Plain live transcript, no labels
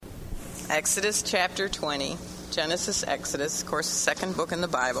Exodus chapter 20, Genesis, Exodus, of course, the second book in the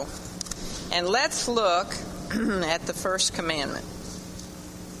Bible. And let's look at the first commandment.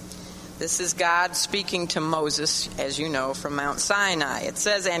 This is God speaking to Moses, as you know, from Mount Sinai. It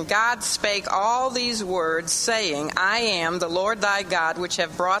says, "And God spake all these words, saying, I am the Lord thy God, which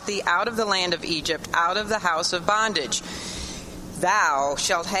have brought thee out of the land of Egypt, out of the house of bondage. Thou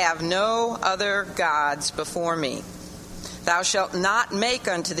shalt have no other gods before me. Thou shalt not make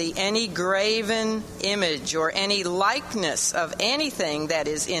unto thee any graven image or any likeness of anything that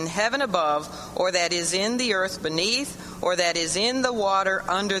is in heaven above, or that is in the earth beneath, or that is in the water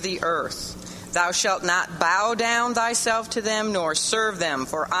under the earth. Thou shalt not bow down thyself to them, nor serve them.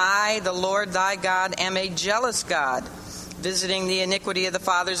 For I, the Lord thy God, am a jealous God, visiting the iniquity of the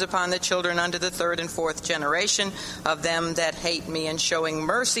fathers upon the children unto the third and fourth generation of them that hate me, and showing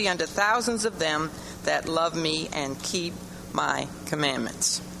mercy unto thousands of them that love me and keep my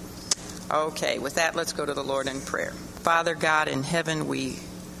commandments." Okay, with that, let's go to the Lord in prayer. Father God in heaven, we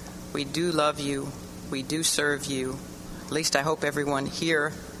do love you. We do serve you. At least I hope everyone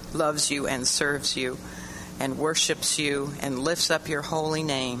here loves you and serves you and worships you and lifts up your holy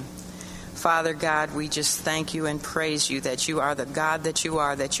name. Father God, we just thank you and praise you that you are the God that you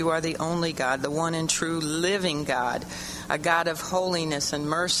are the only God, the one and true living God, a God of holiness and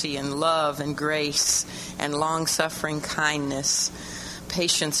mercy and love and grace and long-suffering kindness,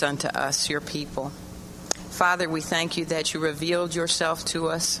 patience unto us, your people. Father, we thank you that you revealed yourself to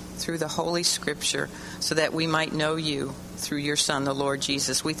us through the Holy Scripture so that we might know you through your Son, the Lord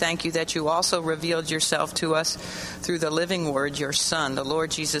Jesus. We thank you that you also revealed yourself to us through the living Word, your Son, the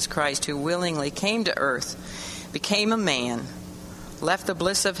Lord Jesus Christ, who willingly came to earth, became a man, left the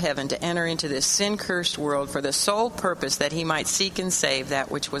bliss of heaven to enter into this sin-cursed world for the sole purpose that he might seek and save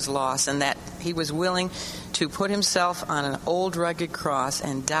that which was lost, and that he was willing to put himself on an old rugged cross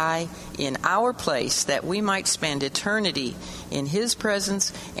and die in our place that we might spend eternity in his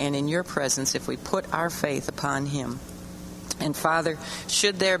presence and in your presence if we put our faith upon him. And Father,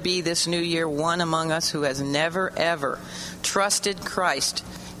 should there be this new year one among us who has never, ever trusted Christ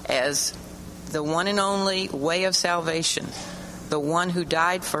as the one and only way of salvation, the one who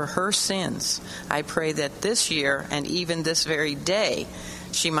died for her sins, I pray that this year and even this very day,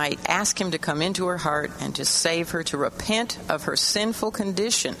 she might ask him to come into her heart and to save her, to repent of her sinful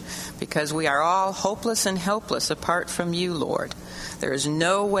condition, because we are all hopeless and helpless apart from you, Lord. There is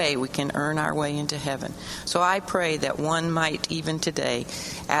no way we can earn our way into heaven. So I pray that one might even today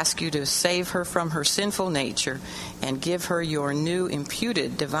ask you to save her from her sinful nature and give her your new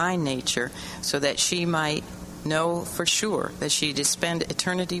imputed divine nature so that she might know for sure that she to spend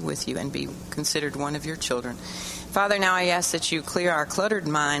eternity with you and be considered one of your children. Father, now I ask that you clear our cluttered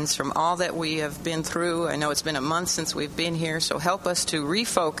minds from all that we have been through. I know it's been a month since we've been here, so help us to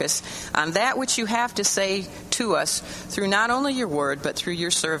refocus on that which you have to say to us through not only your word, but through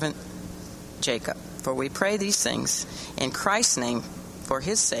your servant Jacob. For we pray these things in Christ's name, for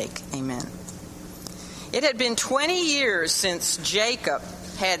his sake. Amen. It had been 20 years since Jacob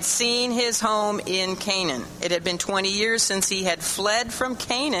had seen his home in Canaan. It had been 20 years since he had fled from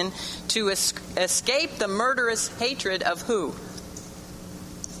Canaan to escape the murderous hatred of who?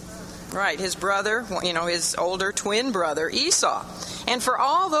 Right, his brother, his older twin brother, Esau. And for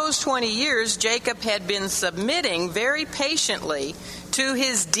all those 20 years, Jacob had been submitting very patiently to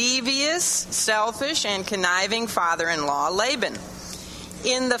his devious, selfish, and conniving father-in-law, Laban.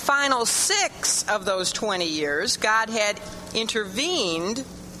 In the final 6 of those 20 years, God had intervened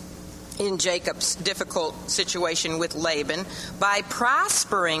in Jacob's difficult situation with Laban by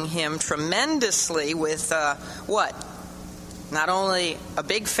prospering him tremendously with not only a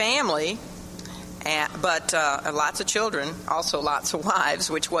big family, but lots of children, also lots of wives,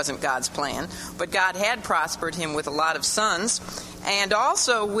 which wasn't God's plan. But God had prospered him with a lot of sons, and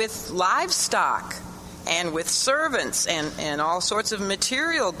also with livestock, and with servants, and all sorts of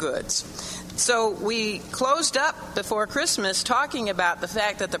material goods. So we closed up before Christmas talking about the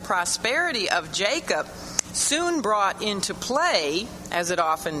fact that the prosperity of Jacob soon brought into play, as it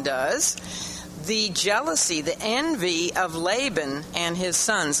often does, the jealousy, the envy of Laban and his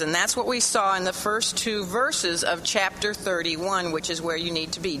sons. And that's what we saw in the first 2 verses of chapter 31, which is where you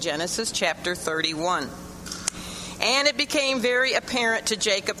need to be, Genesis chapter 31. And it became very apparent to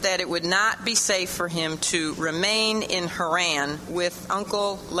Jacob that it would not be safe for him to remain in Haran with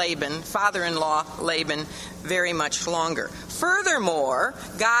Uncle Laban, father-in-law Laban, very much longer. Furthermore,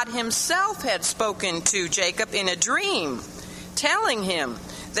 God himself had spoken to Jacob in a dream, telling him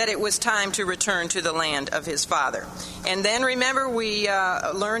that it was time to return to the land of his father. And then remember, we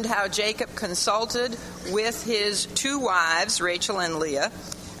learned how Jacob consulted with his 2 wives, Rachel and Leah,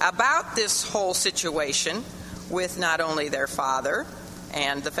 about this whole situation with not only their father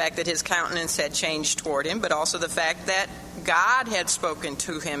and the fact that his countenance had changed toward him, but also the fact that God had spoken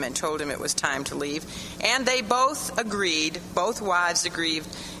to him and told him it was time to leave. And they both wives agreed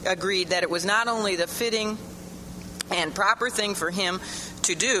that it was not only the fitting and proper thing for him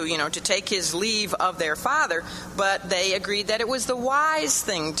to do, to take his leave of their father, but they agreed that it was the wise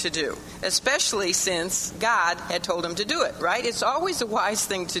thing to do, especially since God had told him to do it, right? It's always a wise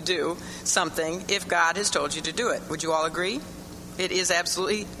thing to do something if God has told you to do it. Would you all agree? It is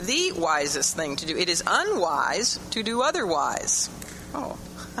absolutely the wisest thing to do. It is unwise to do otherwise. Oh,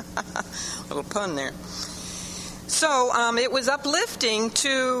 little pun there. So it was uplifting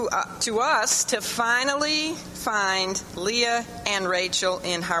to us to finally find Leah and Rachel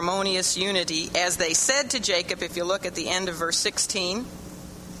in harmonious unity, as they said to Jacob. If you look at the end of verse 16,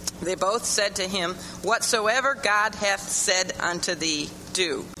 they both said to him, "Whatsoever God hath said unto thee,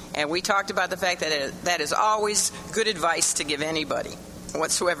 do." And we talked about the fact that that is always good advice to give anybody.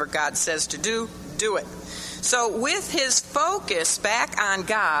 Whatsoever God says to do, do it. So with his focus back on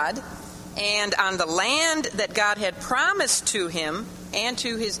God and on the land that God had promised to him and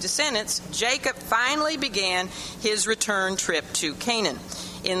to his descendants, Jacob finally began his return trip to Canaan.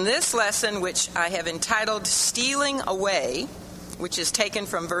 In this lesson, which I have entitled Stealing Away, which is taken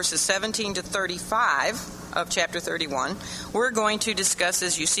from verses 17 to 35 of chapter 31, we're going to discuss,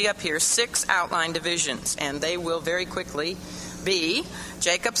 as you see up here, 6 outline divisions, and they will very quickly be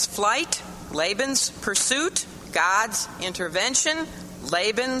Jacob's flight, Laban's pursuit, God's intervention,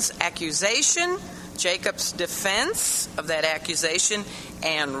 Laban's accusation, Jacob's defense of that accusation,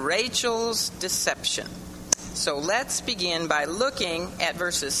 and Rachel's deception. So let's begin by looking at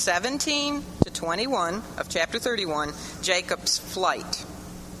verses 17 to 21 of chapter 31, Jacob's flight.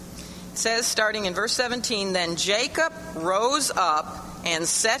 It says, starting in verse 17, "Then Jacob rose up and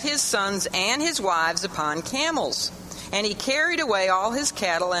set his sons and his wives upon camels. And he carried away all his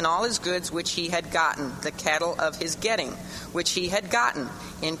cattle and all his goods which he had gotten, the cattle of his getting, which he had gotten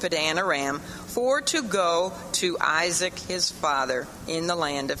in Padan Aram, for to go to Isaac his father in the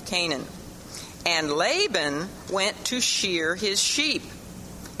land of Canaan. And Laban went to shear his sheep."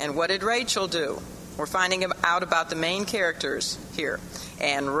 And what did Rachel do? We're finding out about the main characters here.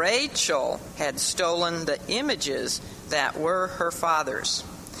 "And Rachel had stolen the images that were her father's.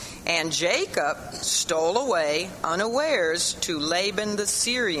 And Jacob stole away unawares to Laban the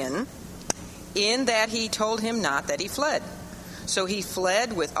Syrian, in that he told him not that he fled. So he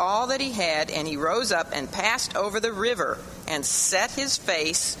fled with all that he had, and he rose up and passed over the river and set his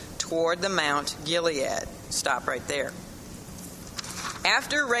face toward the Mount Gilead." Stop right there.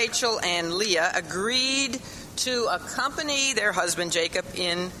 After Rachel and Leah agreed to accompany their husband Jacob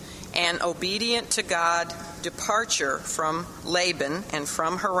in an obedient to God departure from Laban and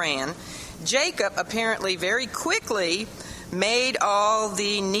from Haran, Jacob apparently very quickly made all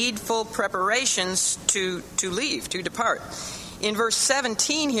the needful preparations to leave, to depart. In verse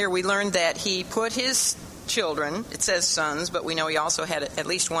 17 here we learned that he put his children, it says sons, but we know he also had at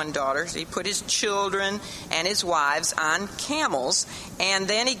least one daughter. So he put his children and his wives on camels, and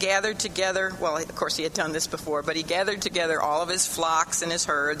then he gathered together, well, of course he had done this before, but he gathered together all of his flocks and his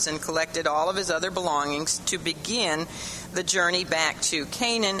herds and collected all of his other belongings to begin the journey back to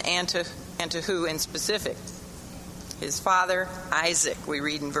Canaan, and to who in specific? His father Isaac, we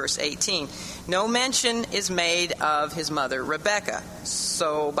read in verse 18. No mention is made of his mother Rebekah.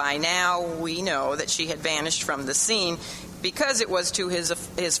 So by now we know that she had vanished from the scene, because it was to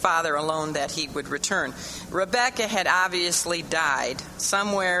his father alone that he would return. Rebekah had obviously died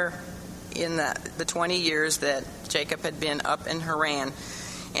somewhere in the 20 years that Jacob had been up in Haran,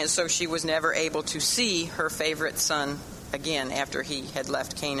 and so she was never able to see her favorite son again after he had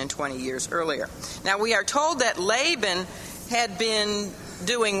left Canaan 20 years earlier. Now we are told that Laban had been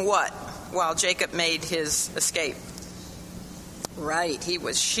doing what while Jacob made his escape? Right, he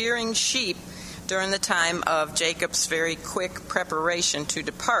was shearing sheep during the time of Jacob's very quick preparation to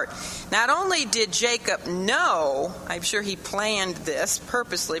depart. Not only did Jacob know, I'm sure he planned this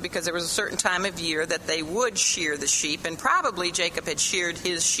purposely, because there was a certain time of year that they would shear the sheep, and probably Jacob had sheared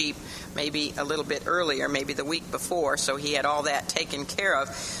his sheep maybe a little bit earlier, maybe the week before, so he had all that taken care of.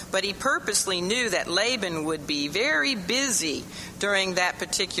 But he purposely knew that Laban would be very busy during that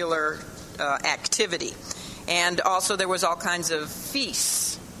particular activity. And also there was all kinds of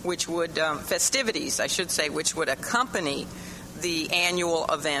feasts, which would, festivities, I should say, which would accompany the annual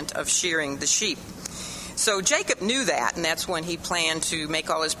event of shearing the sheep. So Jacob knew that, and that's when he planned to make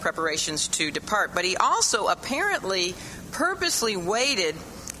all his preparations to depart. But he also apparently purposely waited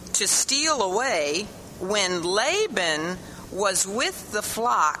to steal away when Laban was with the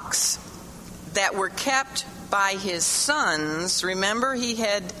flocks that were kept by his sons. Remember, he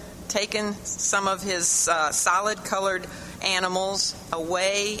had taken some of his solid-colored animals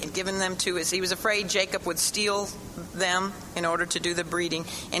away and given them to he was afraid Jacob would steal them in order to do the breeding.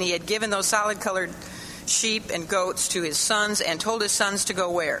 And he had given those solid-colored sheep and goats to his sons and told his sons to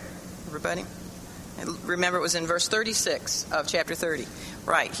go where? Everybody? Remember, it was in verse 36 of chapter 30.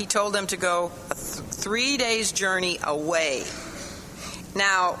 Right. He told them to go a 3 days' journey away.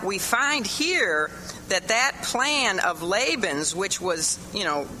 Now, we find here that plan of Laban's, which was,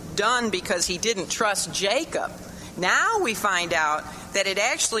 done because he didn't trust Jacob, now we find out that it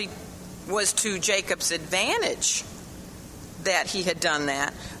actually was to Jacob's advantage that he had done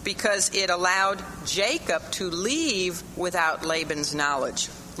that, because it allowed Jacob to leave without Laban's knowledge.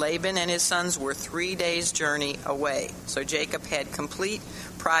 Laban and his sons were 3 days' journey away. So Jacob had complete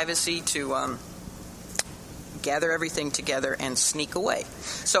privacy to gather everything together and sneak away.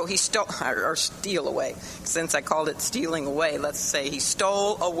 So he stole, or steal away. Since I called it stealing away, let's say he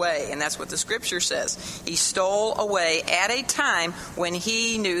stole away. And that's what the scripture says. He stole away at a time when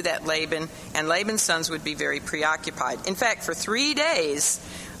he knew that Laban and Laban's sons would be very preoccupied. In fact, for 3 days,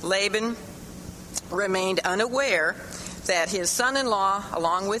 Laban remained unaware that his son-in-law,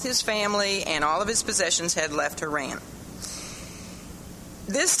 along with his family and all of his possessions, had left Haran.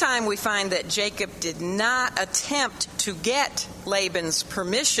 This time we find that Jacob did not attempt to get Laban's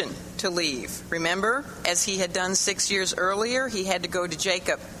permission to leave. Remember, as he had done 6 years earlier, he had to go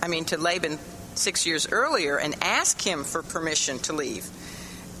to Laban 6 years earlier and ask him for permission to leave.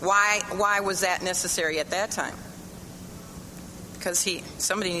 Why was that necessary at that time? Because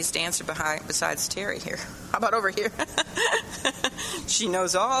somebody needs to answer besides Terry here. How about over here? She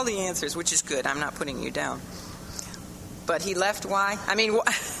knows all the answers, which is good. I'm not putting you down. But he left why?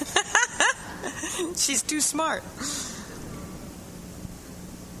 She's too smart.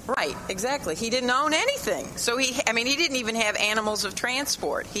 Right, exactly. He didn't own anything. So he didn't even have animals of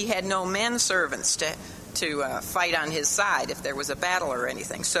transport. He had no men servants to fight on his side if there was a battle or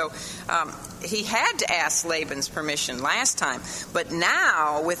anything. So he had to ask Laban's permission last time. But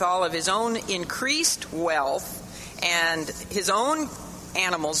now, with all of his own increased wealth and his own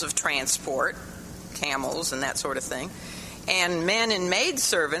animals of transport, camels and that sort of thing, and men and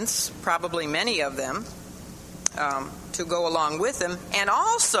maidservants, probably many of them, to go along with him, and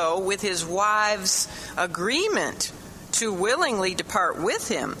also with his wife's agreement to willingly depart with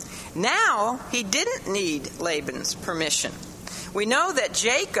him, now he didn't need Laban's permission. We know that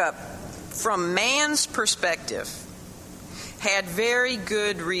Jacob, from man's perspective, had very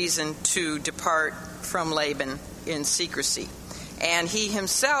good reason to depart from Laban in secrecy. And he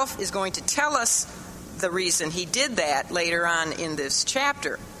himself is going to tell us the reason he did that later on in this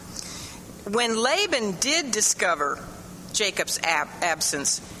chapter. When Laban did discover Jacob's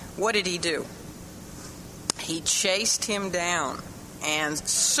absence, what did he do? He chased him down. And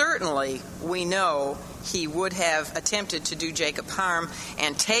certainly we know he would have attempted to do Jacob harm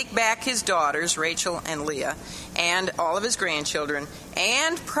and take back his daughters, Rachel and Leah, and all of his grandchildren,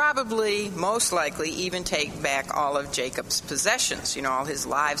 and probably, most likely, even take back all of Jacob's possessions, all his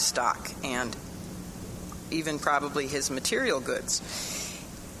livestock and even probably his material goods.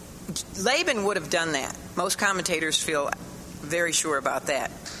 Laban would have done that. Most commentators feel very sure about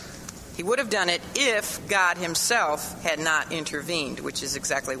that. He would have done it if God himself had not intervened, which is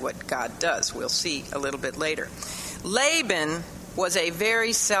exactly what God does. We'll see a little bit later. Laban was a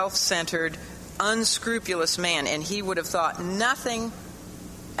very self-centered, unscrupulous man, and he would have thought nothing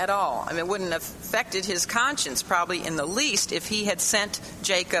at all. It wouldn't have affected his conscience probably in the least if he had sent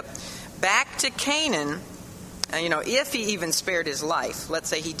Jacob back to Canaan, if he even spared his life. Let's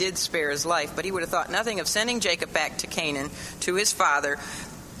say he did spare his life, but he would have thought nothing of sending Jacob back to Canaan to his father,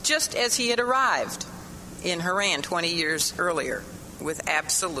 just as he had arrived in Haran 20 years earlier with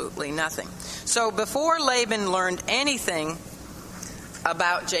absolutely nothing. So before Laban learned anything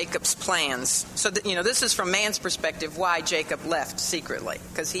about Jacob's plans, so that, this is from man's perspective why Jacob left secretly,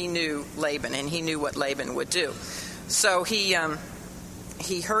 because he knew Laban and he knew what Laban would do. So he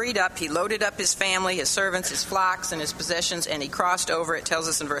hurried up, he loaded up his family, his servants, his flocks, and his possessions, and he crossed over. It tells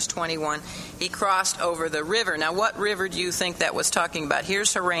us in verse 21, he crossed over the river. Now, what river do you think that was talking about?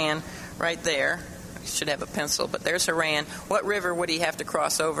 Here's Haran right there. I should have a pencil, but there's Haran. What river would he have to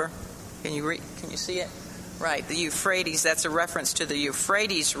cross over? Can you see it? Right, the Euphrates. That's a reference to the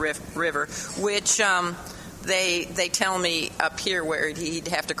Euphrates River, which they tell me up here where he'd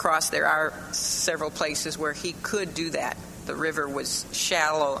have to cross. There are several places where he could do that. The river was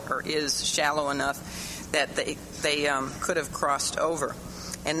shallow, or is shallow enough that they could have crossed over.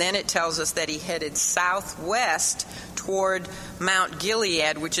 And then it tells us that he headed southwest toward Mount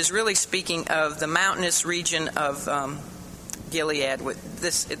Gilead, which is really speaking of the mountainous region of Gilead.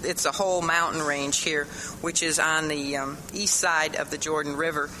 It's a whole mountain range here, which is on the east side of the Jordan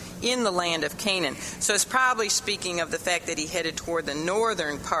River in the land of Canaan. So it's probably speaking of the fact that he headed toward the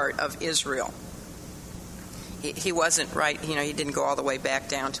northern part of Israel. He wasn't right, he didn't go all the way back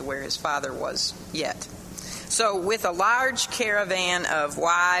down to where his father was yet. So with a large caravan of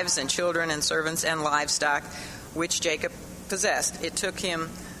wives and children and servants and livestock, which Jacob possessed, it took him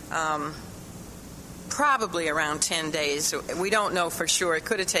probably around 10 days. We don't know for sure. It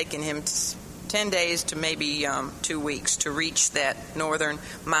could have taken him 10 days to maybe 2 weeks to reach that northern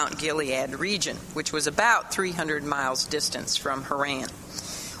Mount Gilead region, which was about 300 miles distance from Haran.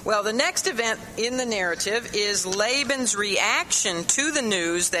 Well, the next event in the narrative is Laban's reaction to the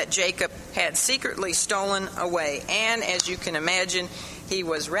news that Jacob had secretly stolen away. And as you can imagine, he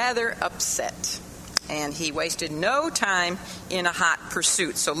was rather upset. And he wasted no time in a hot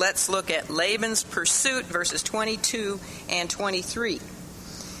pursuit. So let's look at Laban's pursuit, verses 22 and 23.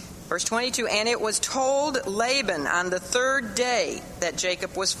 Verse 22, and it was told Laban on the third day that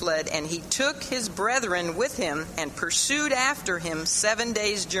Jacob was fled, and he took his brethren with him and pursued after him 7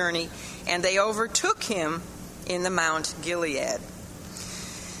 days' journey, and they overtook him in the Mount Gilead.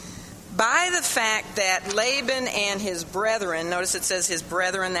 By the fact that Laban and his brethren, notice it says his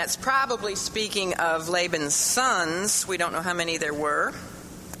brethren, that's probably speaking of Laban's sons. We don't know how many there were,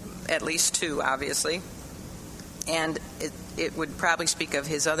 at least 2, obviously. And it would probably speak of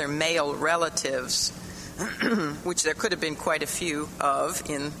his other male relatives, which there could have been quite a few of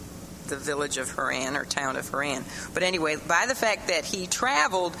in the village of Haran or town of Haran. But anyway, by the fact that he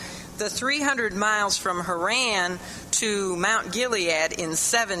traveled the 300 miles from Haran to Mount Gilead in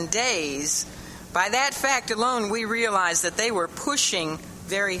 7 days, by that fact alone we realize that they were pushing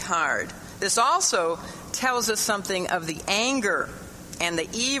very hard. This also tells us something of the anger and the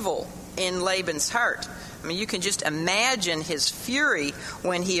evil in Laban's heart. I mean, you can just imagine his fury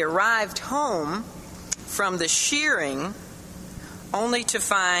when he arrived home from the shearing, only to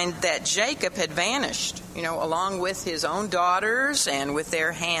find that Jacob had vanished, along with his own daughters and with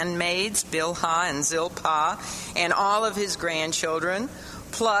their handmaids, Bilhah and Zilpah, and all of his grandchildren,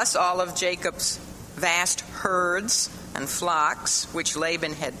 plus all of Jacob's vast herds and flocks, which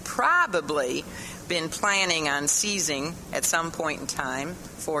Laban had probably been planning on seizing at some point in time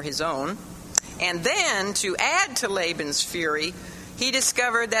for his own. And then, to add to Laban's fury, he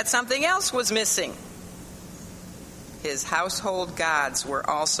discovered that something else was missing. His household gods were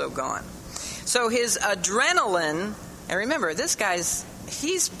also gone. So his adrenaline, and remember,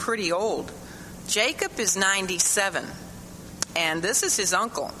 he's pretty old. Jacob is 97, and this is his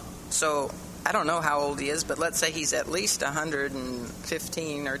uncle. So I don't know how old he is, but let's say he's at least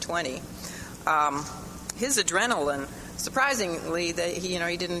 115 or 20. His adrenaline, surprisingly,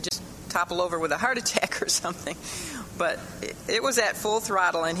 he didn't just topple over with a heart attack or something, but it was at full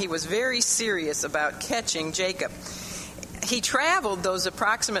throttle, and he was very serious about catching Jacob. He traveled those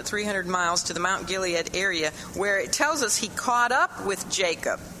approximate 300 miles to the Mount Gilead area, where it tells us he caught up with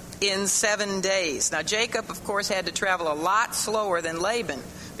Jacob in 7 days. Now, Jacob, of course, had to travel a lot slower than Laban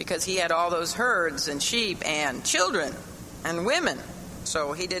because he had all those herds and sheep and children and women,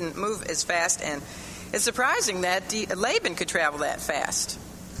 so he didn't move as fast. And it's surprising that Laban could travel that fast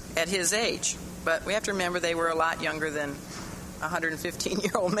at his age. But we have to remember they were a lot younger than a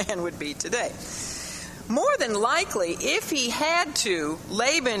 115-year-old man would be today. More than likely, if he had to,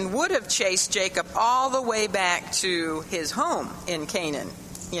 Laban would have chased Jacob all the way back to his home in Canaan,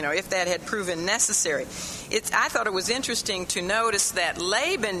 if that had proven necessary. I thought it was interesting to notice that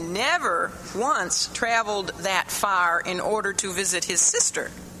Laban never once traveled that far in order to visit his sister,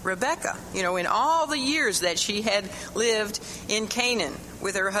 Rebekah, in all the years that she had lived in Canaan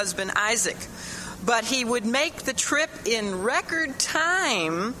with her husband Isaac. But he would make the trip in record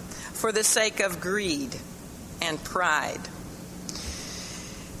time for the sake of greed and pride.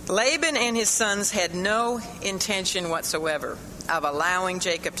 Laban and his sons had no intention whatsoever of allowing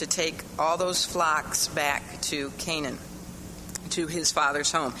Jacob to take all those flocks back to Canaan, to his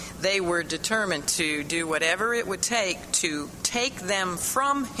father's home. They were determined to do whatever it would take to take them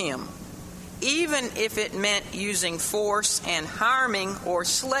from him, even if it meant using force and harming or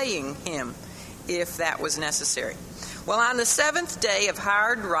slaying him, if that was necessary. Well, on the 7th day of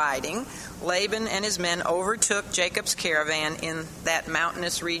hard riding, Laban and his men overtook Jacob's caravan in that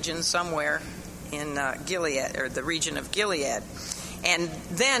mountainous region somewhere in Gilead, or the region of Gilead. And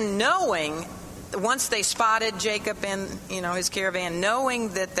then once they spotted Jacob and his caravan, knowing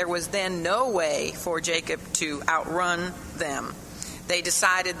that there was then no way for Jacob to outrun them, they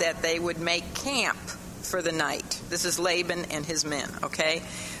decided that they would make camp for the night. This is Laban and his men, okay?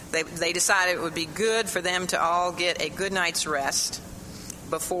 They decided it would be good for them to all get a good night's rest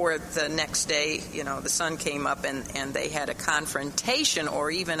before the next day, the sun came up and they had a confrontation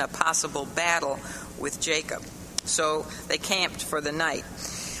or even a possible battle with Jacob. So they camped for the night.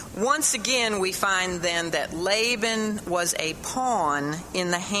 Once again, we find then that Laban was a pawn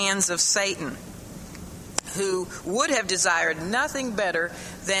in the hands of Satan, who would have desired nothing better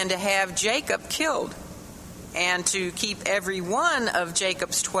than to have Jacob killed and to keep every one of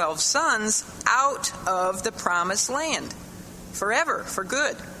Jacob's 12 sons out of the promised land forever, for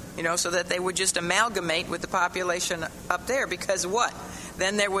good, so that they would just amalgamate with the population up there. Because what?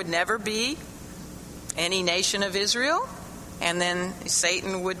 Then there would never be any nation of Israel, and then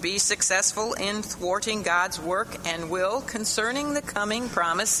Satan would be successful in thwarting God's work and will concerning the coming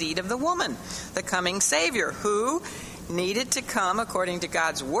promised seed of the woman, the coming Savior, who needed to come according to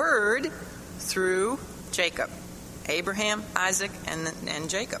God's word through Jacob, Abraham, Isaac, and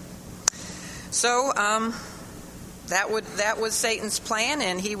Jacob. So that was Satan's plan,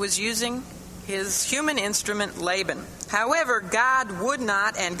 and he was using his human instrument, Laban. However, God would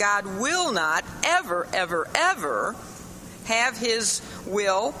not and God will not ever, ever, ever have his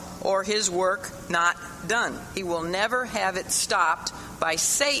will or his work not done. He will never have it stopped by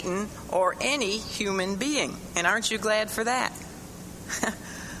Satan or any human being. And aren't you glad for that?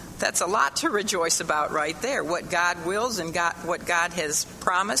 That's a lot to rejoice about right there. What God wills and what God has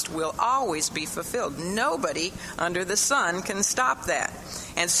promised will always be fulfilled. Nobody under the sun can stop that.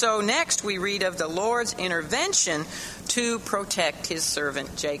 And so next we read of the Lord's intervention to protect his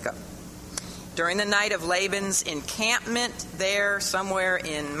servant Jacob. During the night of Laban's encampment there somewhere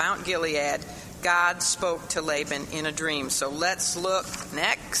in Mount Gilead, God spoke to Laban in a dream. So let's look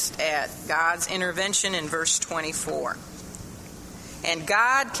next at God's intervention in verse 24. And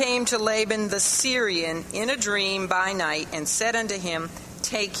God came to Laban the Syrian in a dream by night and said unto him,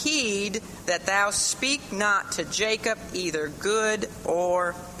 Take heed that thou speak not to Jacob either good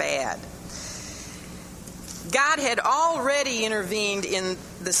or bad. God had already intervened in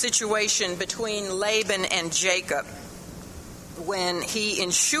the situation between Laban and Jacob when he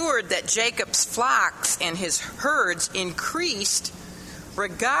ensured that Jacob's flocks and his herds increased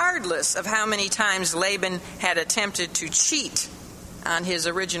regardless of how many times Laban had attempted to cheat on his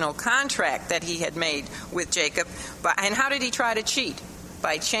original contract that he had made with Jacob. And how did he try to cheat?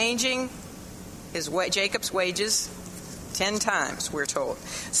 By changing Jacob's wages 10 times, we're told.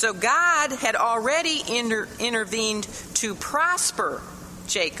 So God had already intervened to prosper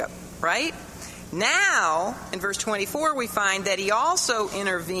Jacob, right? Now, in verse 24, we find that he also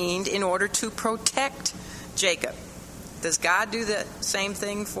intervened in order to protect Jacob. Does God do the same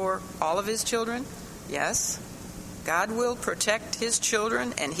thing for all of his children? Yes. God will protect his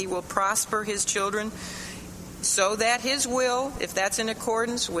children and he will prosper his children so that his will, if that's in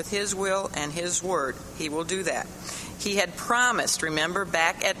accordance with his will and his word, he will do that. He had promised, remember,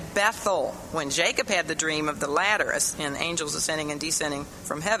 back at Bethel, when Jacob had the dream of the ladder and angels ascending and descending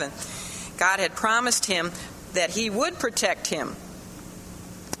from heaven, God had promised him that he would protect him.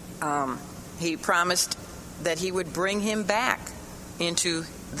 He promised that he would bring him back into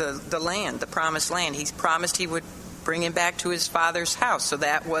the land, the promised land. He promised he would bring him back to his father's house. So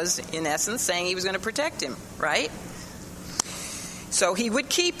that was, in essence, saying he was going to protect him, right? So he would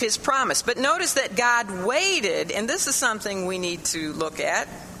keep his promise. But notice that God waited, and this is something we need to look at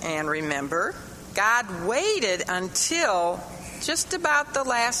and remember. God waited until just about the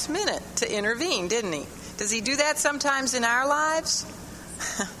last minute to intervene, didn't he? Does he do that sometimes in our lives?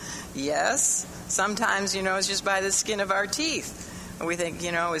 Yes. Sometimes, it's just by the skin of our teeth. And we think,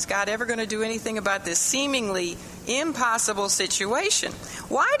 is God ever going to do anything about this seemingly impossible situation?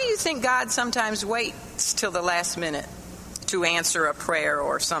 Why do you think God sometimes waits till the last minute to answer a prayer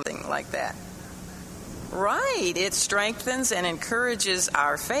or something like that? Right. It strengthens and encourages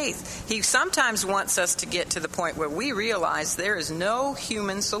our faith. He sometimes wants us to get to the point where we realize there is no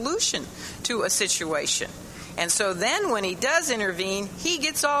human solution to a situation. And so then when he does intervene, he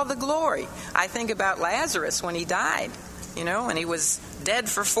gets all the glory. I think about Lazarus when he died, and he was dead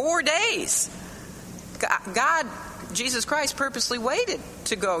for 4 days. God, Jesus Christ, purposely waited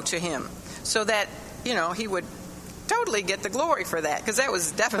to go to him so that, he would totally get the glory for that, because that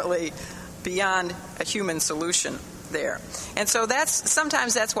was definitely beyond a human solution there. And so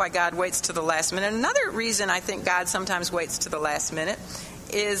sometimes that's why God waits to the last minute. Another reason I think God sometimes waits to the last minute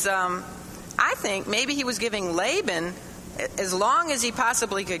is I think maybe he was giving Laban as long as he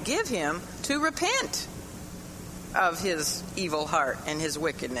possibly could give him to repent of his evil heart and his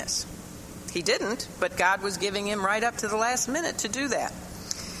wickedness. He didn't, but God was giving him right up to the last minute to do that.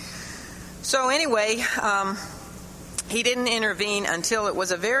 So anyway, he didn't intervene until it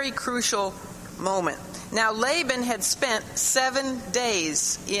was a very crucial moment. Now, Laban had spent 7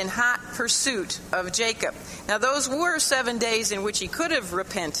 days in hot pursuit of Jacob. Now, those were 7 days in which he could have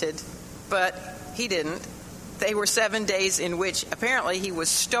repented, but he didn't. They were 7 days in which apparently he was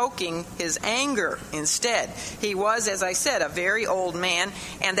stoking his anger instead. He was, as I said, a very old man,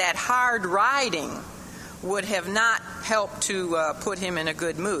 and that hard riding would have not helped to put him in a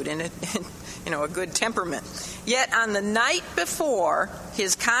good mood and a good temperament. Yet on the night before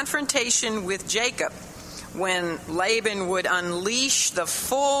his confrontation with Jacob, when Laban would unleash the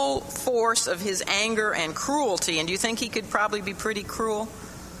full force of his anger and cruelty, and do you think he could probably be pretty cruel?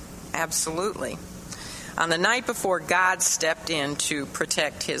 Absolutely. On the night before, God stepped in to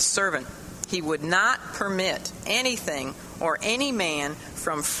protect his servant. He would not permit anything or any man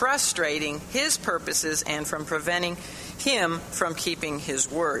from frustrating his purposes and from preventing him from keeping his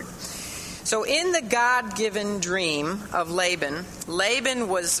word. So in the God-given dream of Laban, Laban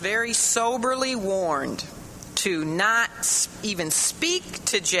was very soberly warned to not even speak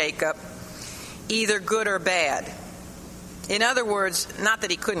to Jacob, either good or bad. In other words, not that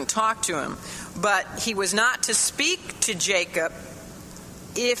he couldn't talk to him, but he was not to speak to Jacob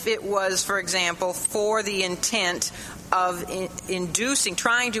if it was, for example, for the intent of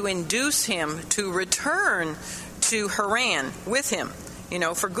trying to induce him to return to Haran with him,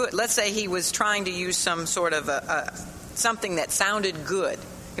 for good. Let's say he was trying to use some sort of something that sounded good.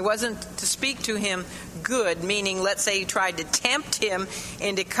 It wasn't to speak to him good, meaning let's say he tried to tempt him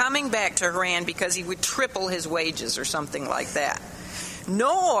into coming back to Haran because he would triple his wages or something like that.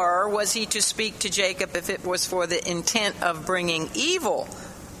 Nor was he to speak to Jacob if it was for the intent of bringing evil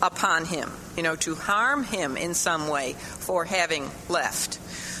upon him, to harm him in some way for having left.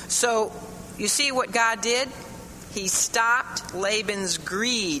 So you see what God did? He stopped Laban's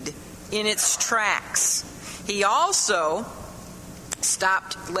greed in its tracks. He also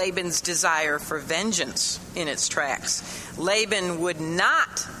stopped Laban's desire for vengeance in its tracks. Laban would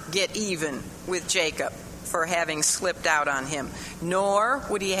not get even with Jacob for having slipped out on him, nor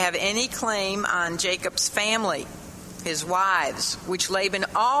would he have any claim on Jacob's family, his wives, which Laban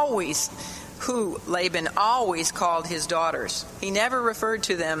always called his daughters. He never referred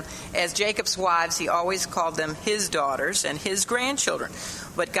to them as Jacob's wives. He always called them his daughters and his grandchildren.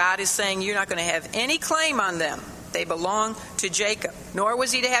 But God is saying you're not going to have any claim on them. They belong to Jacob. Nor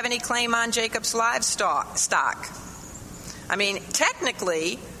was he to have any claim on Jacob's livestock. I mean,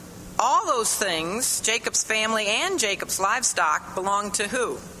 technically, all those things, Jacob's family and Jacob's livestock, belonged to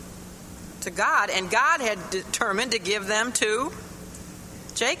who? To God. And God had determined to give them to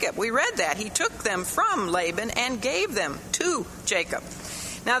Jacob. We read that. He took them from Laban and gave them to Jacob.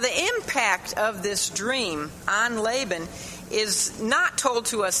 Now, the impact of this dream on Laban is not told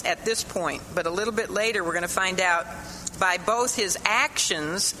to us at this point, but a little bit later we're going to find out by both his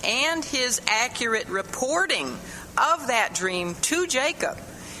actions and his accurate reporting of that dream to Jacob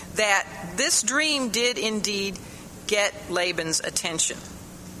that this dream did indeed get Laban's attention.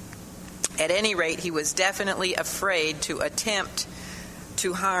 At any rate, he was definitely afraid to attempt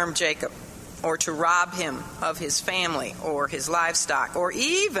to harm Jacob or to rob him of his family or his livestock, or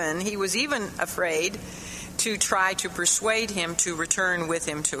he was even afraid to try to persuade him to return with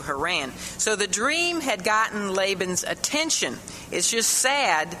him to Haran. So the dream had gotten Laban's attention. It's just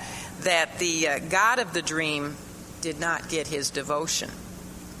sad that the God of the dream did not get his devotion.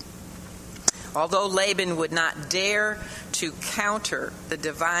 Although Laban would not dare to counter the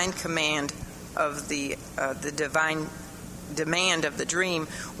divine command of the divine demand of the dream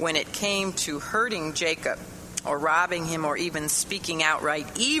when it came to hurting Jacob or robbing him or even speaking outright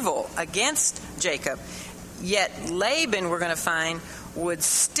evil against Jacob, yet Laban, we're going to find, would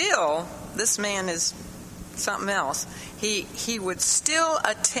still, this man is something else, he would still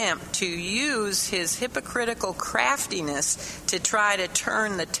attempt to use his hypocritical craftiness to try to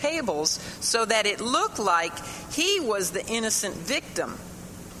turn the tables so that it looked like he was the innocent victim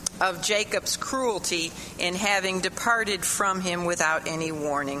of Jacob's cruelty in having departed from him without any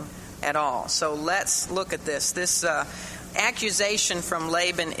warning at all. So let's look at this. This accusation from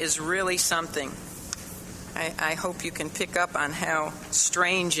Laban is really something. I hope you can pick up on how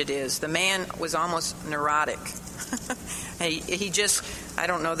strange it is. The man was almost neurotic. He just, I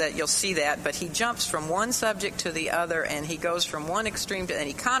don't know that you'll see that, but he jumps from one subject to the other, and he goes from one extreme to, and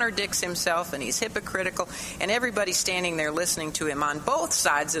he contradicts himself, and he's hypocritical, and everybody standing there listening to him on both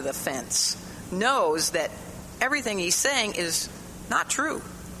sides of the fence knows that everything he's saying is not true.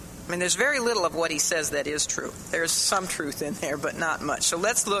 I mean, there's very little of what he says that is true. There's some truth in there, but not much. So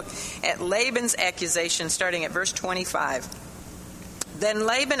let's look at Laban's accusation starting at verse 25. Then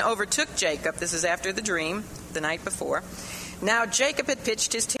Laban overtook Jacob. This is after the dream, the night before. Now Jacob had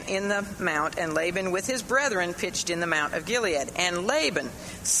pitched his tent in the mount, and Laban with his brethren pitched in the mount of Gilead. And Laban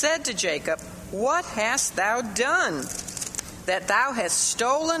said to Jacob, "What hast thou done, that thou hast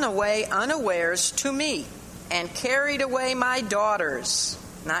stolen away unawares to me, and carried away my daughters,"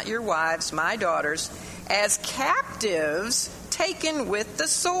 not your wives, my daughters, "as captives taken with the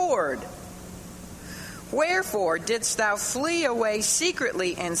sword? Wherefore didst thou flee away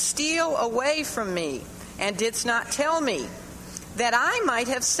secretly and steal away from me, and didst not tell me, that I might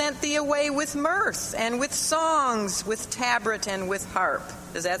have sent thee away with mirth, and with songs, with tabret, and with harp?"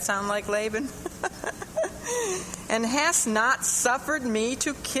 Does that sound like Laban? "And hast not suffered me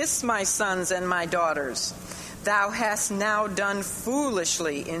to kiss my sons and my daughters. Thou hast now done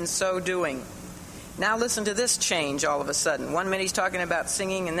foolishly in so doing." Now listen to this change all of a sudden. One minute he's talking about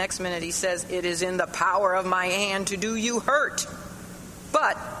singing, and next minute he says, "It is in the power of my hand to do you hurt.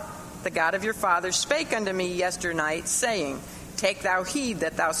 But the God of your fathers spake unto me yesternight, saying, Take thou heed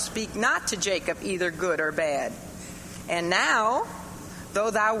that thou speak not to Jacob either good or bad. And now,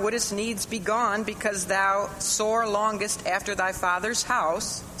 though thou wouldest needs be gone, because thou sore longest after thy father's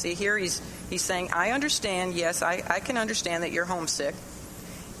house." See, here he's saying, I understand, yes, I can understand that you're homesick.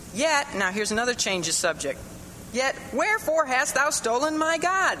 "Yet," now here's another change of subject, "yet wherefore hast thou stolen my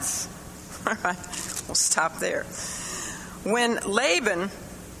gods?" All right, we'll stop there. When Laban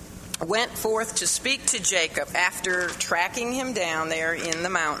went forth to speak to Jacob after tracking him down there in the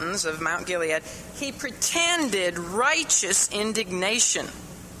mountains of Mount Gilead, he pretended righteous indignation.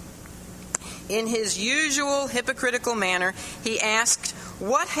 In his usual hypocritical manner, he asked,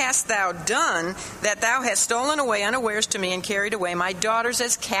 "What hast thou done, that thou hast stolen away unawares to me, and carried away my daughters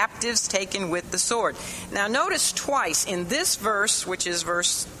as captives taken with the sword?" Now notice twice in this verse, which is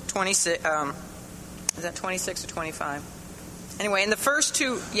verse 26, is that 26 or 25? Anyway, in the first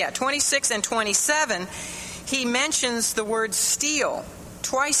two, 26 and 27, he mentions the word steal.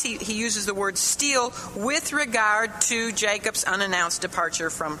 Twice he uses the word steal with regard to Jacob's unannounced departure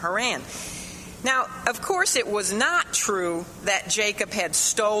from Haran. Now, of course, it was not true that Jacob had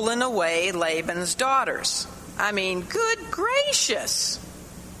stolen away Laban's daughters. I mean, good gracious.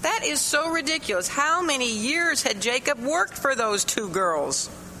 That is so ridiculous. How many years had Jacob worked for those two girls?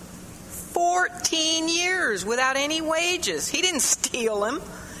 14 years without any wages. He didn't steal them.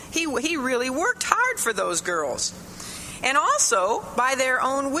 He really worked hard for those girls. And also, by their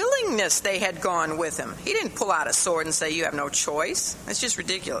own willingness, they had gone with him. He didn't pull out a sword and say, "You have no choice." That's just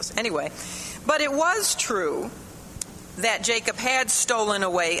ridiculous. Anyway, but it was true that Jacob had stolen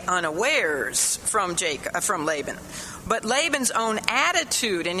away unawares from Laban. But Laban's own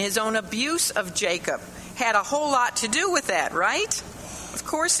attitude and his own abuse of Jacob had a whole lot to do with that, right? Of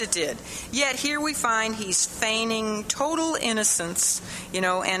course it did. Yet here we find he's feigning total innocence,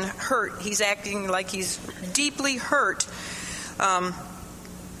 and hurt. He's acting like he's deeply hurt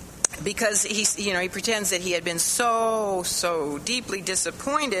because he pretends that he had been so deeply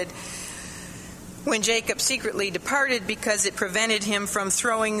disappointed when Jacob secretly departed, because it prevented him from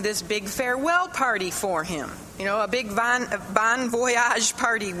throwing this big farewell party for him. A big bon voyage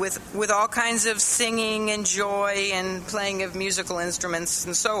party with all kinds of singing and joy and playing of musical instruments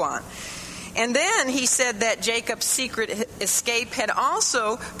and so on. And then he said that Jacob's secret escape had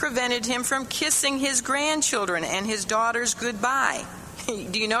also prevented him from kissing his grandchildren and his daughters goodbye.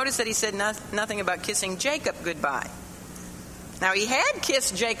 Do you notice that he said nothing about kissing Jacob goodbye? Now, he had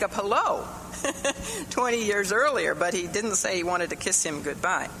kissed Jacob hello 20 years earlier, but he didn't say he wanted to kiss him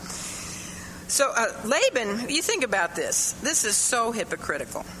goodbye. So Laban, you think about this. This is so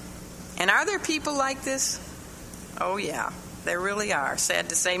hypocritical. And are there people like this? Oh, yeah, there really are. Sad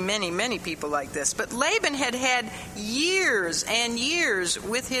to say, many people like this. But Laban had years and years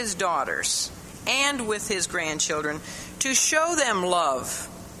with his daughters and with his grandchildren to show them love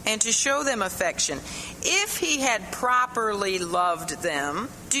and to show them affection. If he had properly loved them,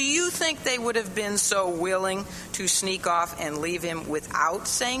 do you think they would have been so willing to sneak off and leave him without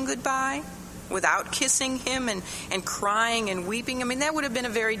saying goodbye? Without kissing him and crying and weeping? I mean, that would have been a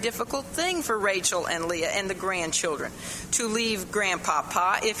very difficult thing for Rachel and Leah and the grandchildren, to leave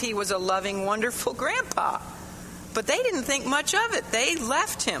Grandpapa if he was a loving, wonderful grandpa. But they didn't think much of it. They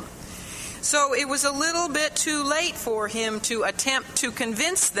left him. So it was a little bit too late for him to attempt to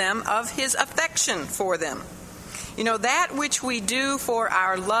convince them of his affection for them. That which we do for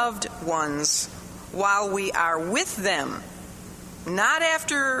our loved ones while we are with them, not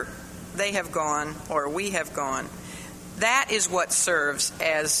after they have gone or we have gone, that is what serves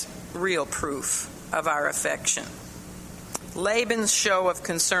as real proof of our affection. Laban's show of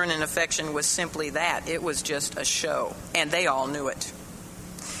concern and affection was simply that. It was just a show, and they all knew it.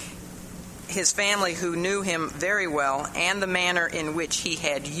 his family, who knew him very well, and the manner in which he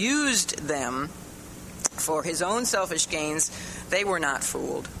had used them for his own selfish gains, they were not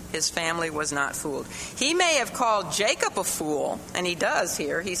fooled. His family was not fooled. He may have called Jacob a fool, and he does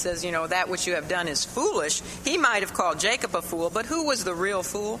here. He says, that which you have done is foolish. He might have called Jacob a fool, but who was the real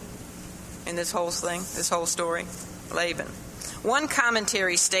fool in this whole thing, this whole story? Laban. One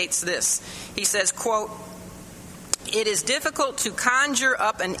commentary states this. He says, quote, "It is difficult to conjure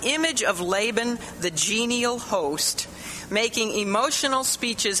up an image of Laban, the genial host, making emotional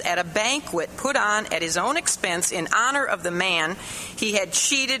speeches at a banquet put on at his own expense in honor of the man he had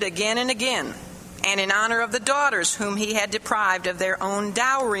cheated again and again, and in honor of the daughters whom he had deprived of their own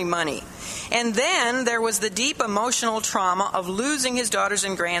dowry money. And then there was the deep emotional trauma of losing his daughters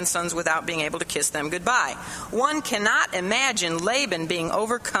and grandsons without being able to kiss them goodbye. One cannot imagine Laban being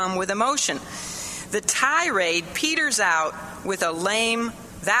overcome with emotion. The tirade peters out with a lame,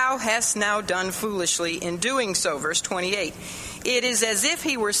 'Thou hast now done foolishly in doing so,' verse 28. It is as if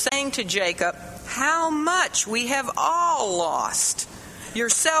he were saying to Jacob, 'How much we have all lost,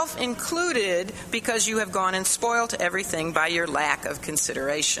 yourself included, because you have gone and spoilt everything by your lack of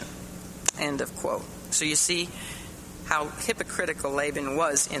consideration.'" End of quote. So you see how hypocritical Laban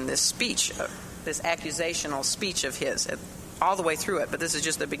was in this speech, this accusational speech of his, all the way through it, but this is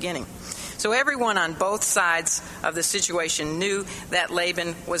just the beginning. So everyone on both sides of the situation knew that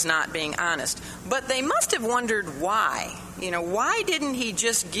Laban was not being honest. But they must have wondered why. Why didn't he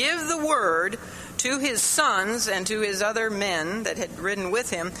just give the word to his sons and to his other men that had ridden with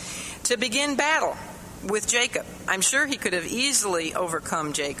him to begin battle with Jacob? I'm sure he could have easily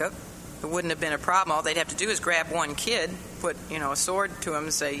overcome Jacob. It wouldn't have been a problem. All they'd have to do is grab one kid, put a sword to him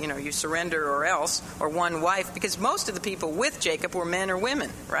and say, you surrender or else, or one wife, because most of the people with Jacob were men or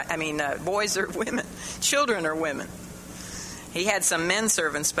women, right? Boys or women, children or women. He had some men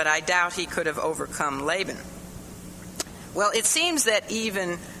servants, but I doubt he could have overcome Laban. Well, it seems that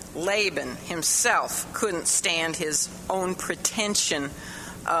even Laban himself couldn't stand his own pretension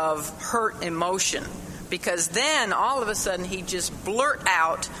of hurt emotion, because then all of a sudden he just blurt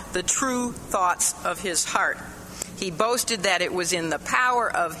out the true thoughts of his heart. He boasted that it was in the power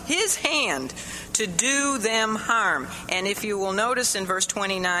of his hand to do them harm. And if you will notice in verse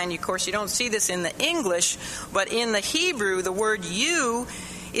 29, of course you don't see this in the English, but in the Hebrew the word "you"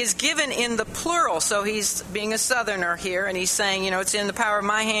 is given in the plural. So he's being a southerner here, and he's saying, it's in the power of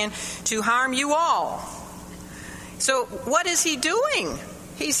my hand to harm you all. So what is he doing?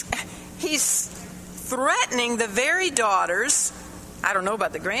 He's threatening the very daughters, I don't know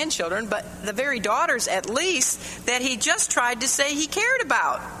about the grandchildren, but the very daughters at least, that he just tried to say he cared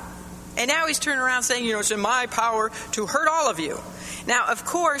about. And now he's turning around saying, it's in my power to hurt all of you. Now, of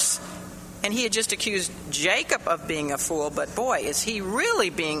course, and he had just accused Jacob of being a fool, but boy, is he really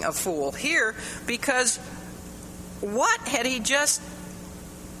being a fool here, because what had he just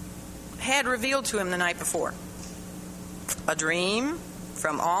had revealed to him the night before? A dream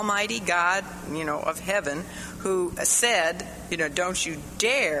from Almighty God, of heaven, who said, don't you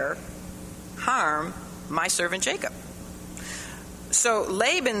dare harm my servant Jacob. So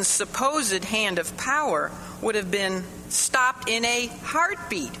Laban's supposed hand of power would have been stopped in a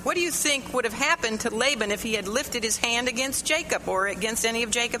heartbeat. What do you think would have happened to Laban if he had lifted his hand against Jacob or against any of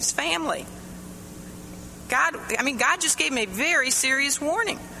Jacob's family? God just gave him a very serious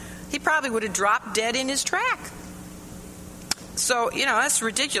warning. He probably would have dropped dead in his track. So, that's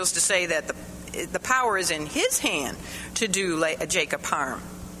ridiculous to say that the power is in his hand to do Jacob harm.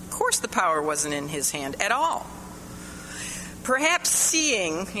 Of course the power wasn't in his hand at all. Perhaps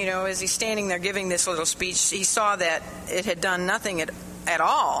seeing, as he's standing there giving this little speech, he saw that it had done nothing at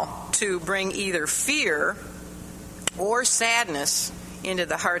all to bring either fear or sadness into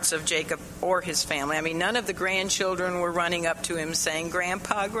the hearts of Jacob or his family. None of the grandchildren were running up to him saying,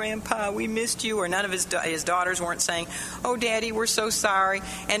 Grandpa, we missed you. Or none of his daughters weren't saying, oh, Daddy, we're so sorry.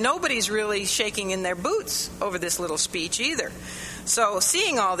 And nobody's really shaking in their boots over this little speech either. So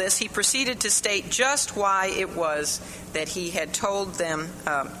seeing all this, he proceeded to state just why it was that he had told them,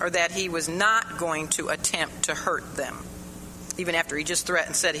 or that he was not going to attempt to hurt them. Even after he just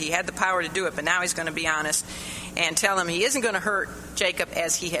threatened, said he had the power to do it, but now he's going to be honest and tell them he isn't going to hurt Jacob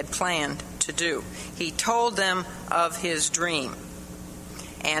as he had planned to do. He told them of his dream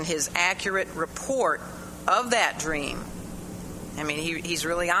and his accurate report of that dream. He's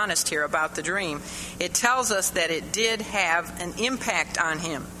really honest here about the dream. It tells us that it did have an impact on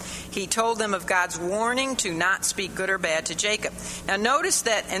him. He told them of God's warning to not speak good or bad to Jacob. Now notice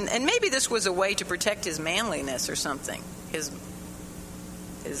that, and maybe this was a way to protect his manliness or something, his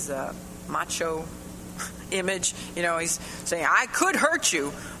macho image. He's saying, I could hurt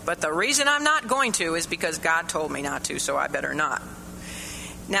you, but the reason I'm not going to is because God told me not to, so I better not.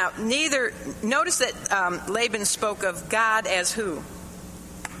 Now, notice that Laban spoke of God as who?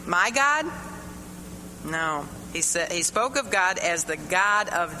 My God? No. He spoke of God as the God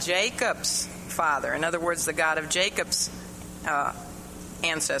of Jacob's father. In other words, the God of Jacob's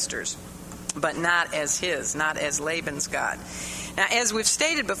ancestors, but not as Laban's God. Now, as we've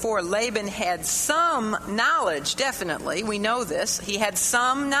stated before, Laban had some knowledge, definitely. We know this. He had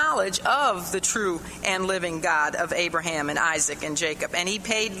some knowledge of the true and living God of Abraham and Isaac and Jacob, and he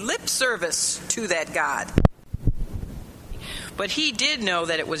paid lip service to that God. But he did know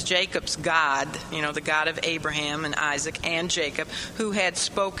that it was Jacob's God, the God of Abraham and Isaac and Jacob, who had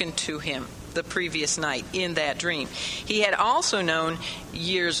spoken to him the previous night in that dream. He had also known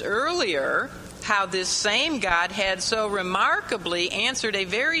years earlier how this same God had so remarkably answered a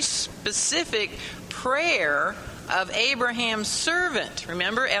very specific prayer of Abraham's servant.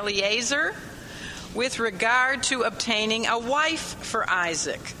 Remember Eliezer? With regard to obtaining a wife for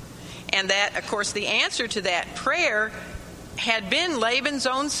Isaac. And that, of course, the answer to that prayer had been Laban's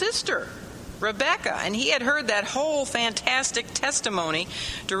own sister, Rebekah. And he had heard that whole fantastic testimony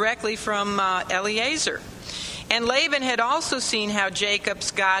directly from Eliezer. And Laban had also seen how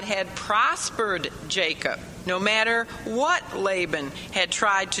Jacob's God had prospered Jacob, no matter what Laban had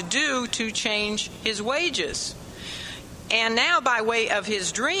tried to do to change his wages. And now, by way of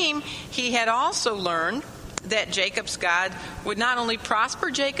his dream, he had also learned that Jacob's God would not only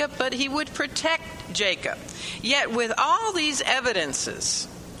prosper Jacob, but he would protect Jacob. Yet with all these evidences,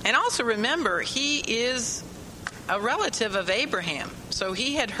 and also remember, he is a relative of Abraham, so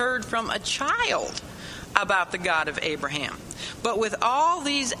he had heard from a child about the God of Abraham. But with all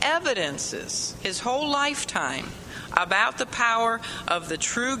these evidences, his whole lifetime, about the power of the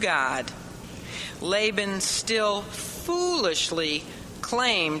true God, Laban still foolishly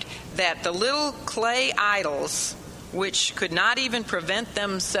claimed that the little clay idols, which could not even prevent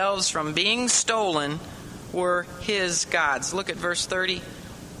themselves from being stolen, were his gods. Look at verse 30.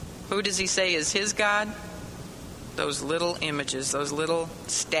 Who does he say is his God? Those little images, those little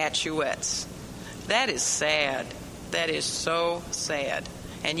statuettes. That is sad. That is so sad.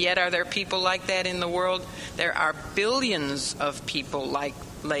 And yet, are there people like that in the world? There are billions of people like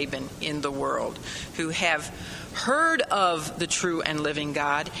Laban in the world who have heard of the true and living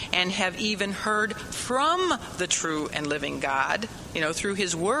God and have even heard from the true and living God, through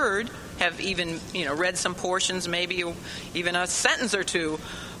his word, have even, read some portions, maybe even a sentence or two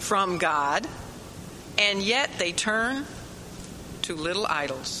from God, and yet they turn to little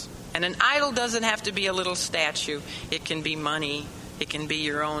idols. And an idol doesn't have to be a little statue. It can be money. It can be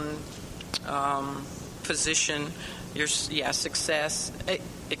your own position, your success.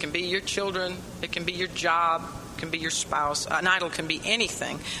 It can be your children. It can be your job. It can be your spouse. An idol can be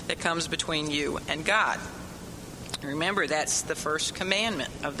anything that comes between you and God. Remember, that's the first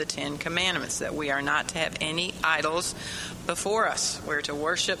commandment of the 10 Commandments, that we are not to have any idols before us. We're to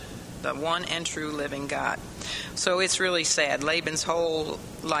worship the one and true living God. So it's really sad. Laban's whole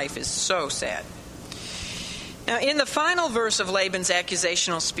life is so sad. Now, in the final verse of Laban's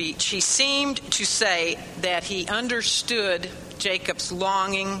accusational speech, he seemed to say that he understood Jacob's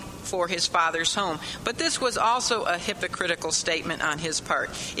longing for his father's home. But this was also a hypocritical statement on his part.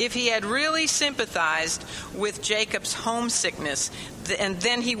 If he had really sympathized with Jacob's homesickness, and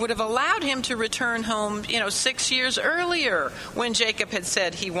then he would have allowed him to return home, 6 years earlier when Jacob had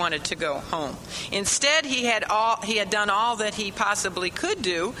said he wanted to go home. Instead, he had done all that he possibly could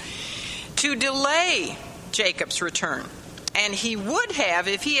do to delay Jacob's return. And he would have,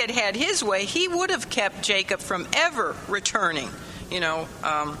 if he had had his way, he would have kept Jacob from ever returning,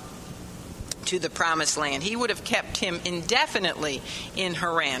 to the promised land. He would have kept him indefinitely in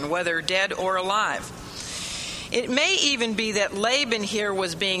Haran, whether dead or alive. It may even be that Laban here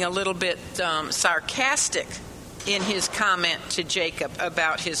was being a little bit sarcastic in his comment to Jacob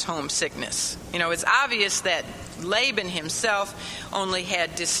about his homesickness. It's obvious that Laban himself only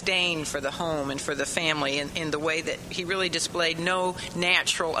had disdain for the home and for the family in the way that he really displayed no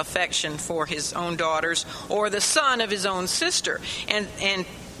natural affection for his own daughters or the son of his own sister. And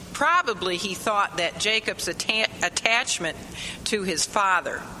probably he thought that Jacob's attachment to his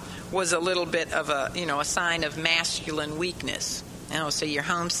father was a little bit of a sign of masculine weakness. So you're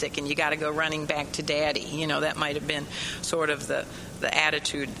homesick and you got to go running back to daddy. That might have been sort of the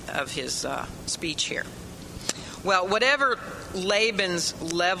attitude of his speech here. Well, whatever Laban's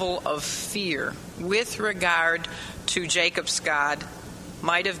level of fear with regard to Jacob's God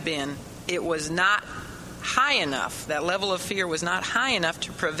might have been, it was not high enough. That level of fear was not high enough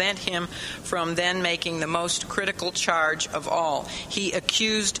to prevent him from then making the most critical charge of all. He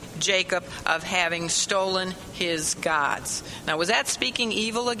accused Jacob of having stolen his gods. Now, was that speaking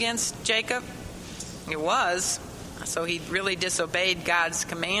evil against Jacob? It was. So he really disobeyed God's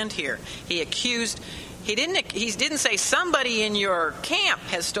command here. He didn't say somebody in your camp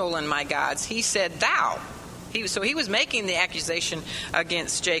has stolen my gods. He said thou. So he was making the accusation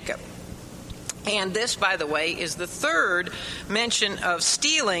against Jacob. And this, by the way, is the third mention of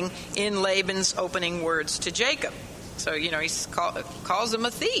stealing in Laban's opening words to Jacob. So, he calls him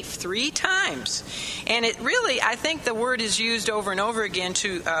a thief 3 times. And it really, I think the word is used over and over again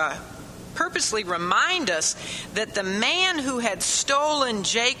to purposely remind us that the man who had stolen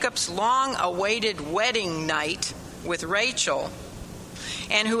Jacob's long-awaited wedding night with Rachel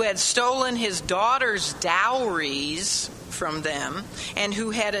and who had stolen his daughter's dowries from them and who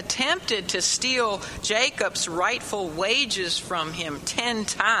had attempted to steal Jacob's rightful wages from him 10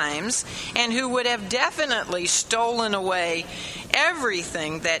 times and who would have definitely stolen away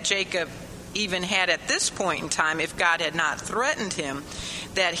everything that Jacob even had at this point in time if God had not threatened him,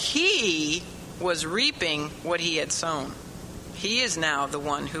 that he was reaping what he had sown. He is now the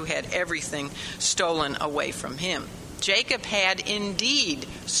one who had everything stolen away from him. Jacob had indeed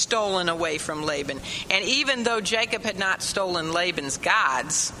stolen away from Laban. And even though Jacob had not stolen Laban's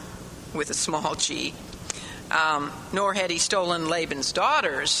gods, with a small g, nor had he stolen Laban's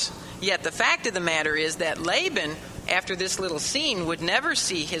daughters, yet the fact of the matter is that Laban, after this little scene, would never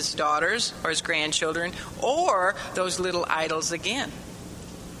see his daughters or his grandchildren or those little idols again.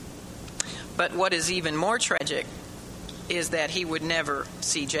 But what is even more tragic is that he would never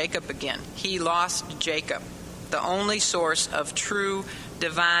see Jacob again. He lost Jacob, the only source of true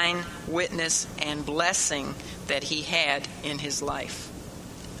divine witness and blessing that he had in his life.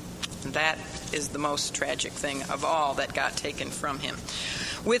 And that is the most tragic thing of all that got taken from him.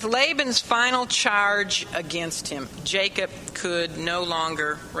 With Laban's final charge against him, Jacob could no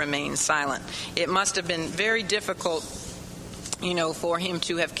longer remain silent. It must have been very difficult, for him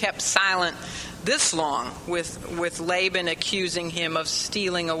to have kept silent this long with Laban accusing him of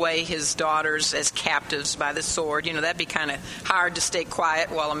stealing away his daughters as captives by the sword. That'd be kind of hard to stay quiet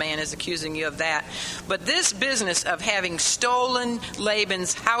while a man is accusing you of that. But this business of having stolen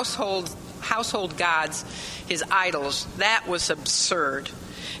Laban's household gods, his idols, that was absurd.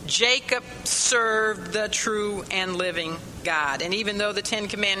 Jacob served the true and living God. And even though the 10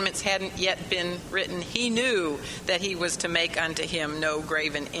 Commandments hadn't yet been written, he knew that he was to make unto him no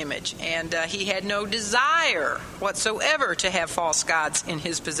graven image. And he had no desire whatsoever to have false gods in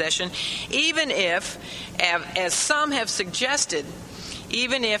his possession, even if, as some have suggested,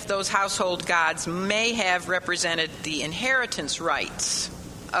 even if those household gods may have represented the inheritance rights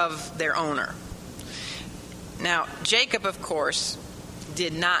of their owner. Now, Jacob, of course,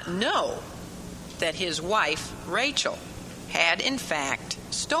 did not know that his wife, Rachel, had in fact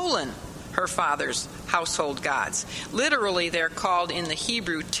stolen her father's household gods. Literally, they're called in the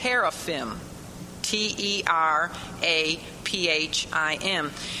Hebrew teraphim, T-E-R-A-P-H-I-M,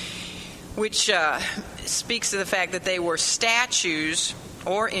 which speaks of the fact that they were statues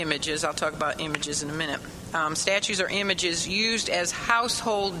or images. I'll talk about images in a minute. Statues or images used as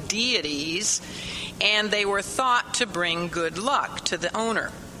household deities, and they were thought to bring good luck to the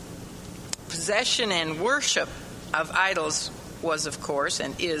owner. Possession and worship of idols was, of course,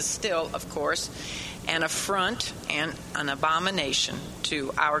 and is still, of course, an affront and an abomination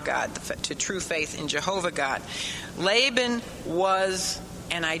to our God, to true faith in Jehovah God. Laban was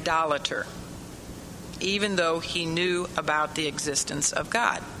an idolater, even though he knew about the existence of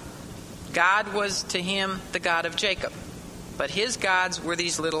God. God was to him the God of Jacob, but his gods were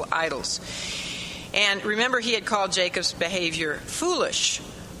these little idols. And remember, he had called Jacob's behavior foolish.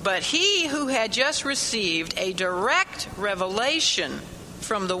 But he who had just received a direct revelation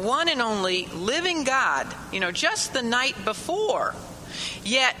from the one and only living God, just the night before,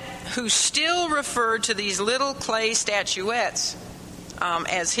 yet who still referred to these little clay statuettes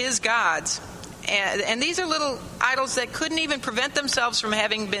as his gods, and these are little idols that couldn't even prevent themselves from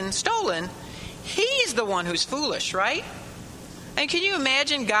having been stolen, he's the one who's foolish, right? And can you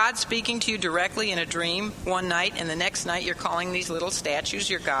imagine God speaking to you directly in a dream one night, and the next night you're calling these little statues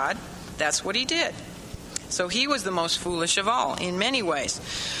your God? That's what he did. So he was the most foolish of all in many ways.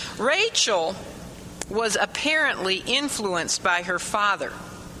 Rachel was apparently influenced by her father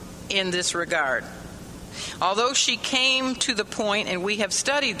in this regard. Although she came to the point, and we have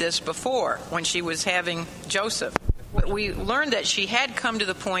studied this before when she was having Joseph, but we learned that she had come to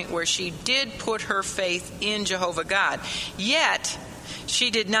the point where she did put her faith in Jehovah God. Yet,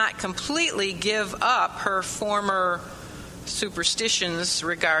 she did not completely give up her former superstitions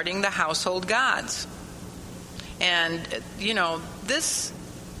regarding the household gods. And,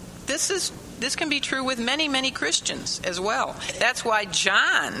 this can be true with many, many Christians as well. That's why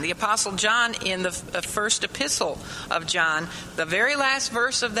John, the Apostle John, in the first epistle of John, the very last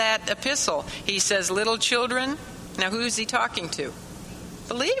verse of that epistle, he says, little children. Now, who is he talking to?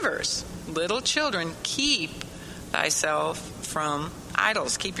 Believers. Little children, keep thyself from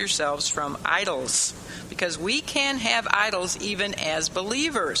idols. Keep yourselves from idols. Because we can have idols even as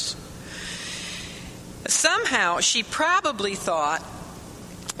believers. Somehow, she probably thought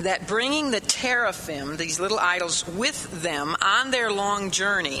that bringing the teraphim, these little idols, with them on their long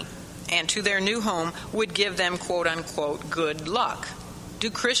journey and to their new home would give them, quote unquote, good luck. Do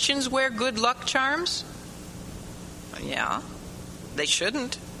Christians wear good luck charms? Yeah, they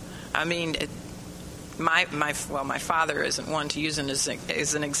shouldn't. I mean, my father isn't one to use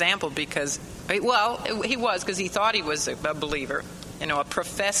as an example because, he was because he thought he was a believer, a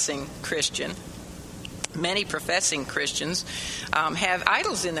professing Christian. Many professing Christians have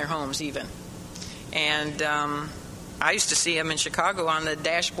idols in their homes even. And I used to see them in Chicago on the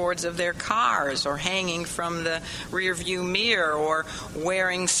dashboards of their cars or hanging from the rearview mirror or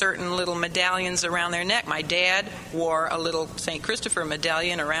wearing certain little medallions around their neck. My dad wore a little St. Christopher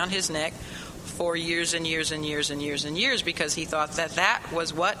medallion around his neck for years and years and years and years and years because he thought that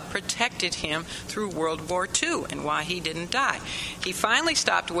was what protected him through World War II and why he didn't die. He finally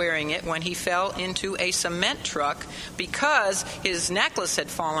stopped wearing it when he fell into a cement truck because his necklace had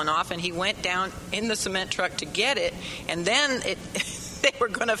fallen off and he went down in the cement truck to get it, and then they were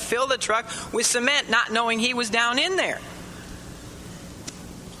going to fill the truck with cement not knowing he was down in there.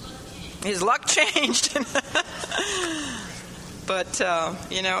 His luck changed. But,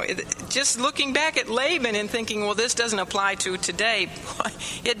 just looking back at Laban and thinking, well, this doesn't apply to today.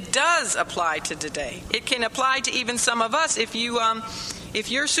 It does apply to today. It can apply to even some of us if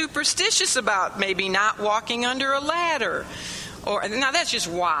you're superstitious about maybe not walking under a ladder. Now, that's just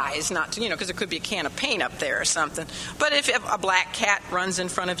wise, not to, because there could be a can of paint up there or something. But if a black cat runs in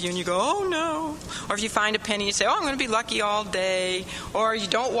front of you and you go, oh, no. Or if you find a penny, you say, oh, I'm going to be lucky all day. Or you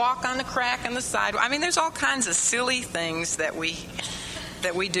don't walk on the crack on the sidewalk. I mean, there's all kinds of silly things that we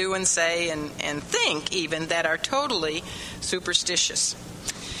do and say and think even that are totally superstitious.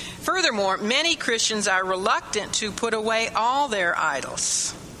 Furthermore, many Christians are reluctant to put away all their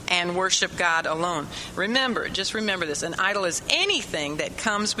idols and worship God alone. Just remember this. An idol is anything that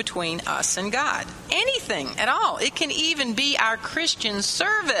comes between us and God. Anything at all. It can even be our Christian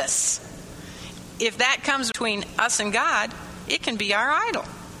service. If that comes between us and God, it can be our idol.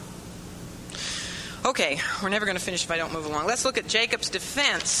 Okay, we're never going to finish if I don't move along. Let's look at Jacob's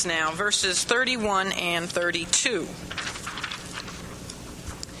defense now, verses 31 and 32.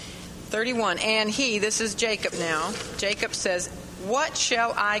 31, and this is Jacob now. Jacob says, what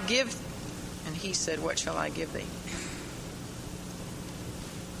shall I give? And he said, what shall I give thee?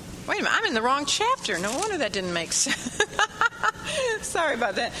 Wait a minute, I'm in the wrong chapter. No wonder that didn't make sense. Sorry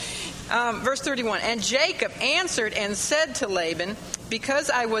about that. Verse 31, and Jacob answered and said to Laban, because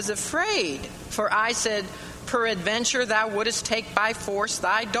I was afraid, for I said, peradventure thou wouldest take by force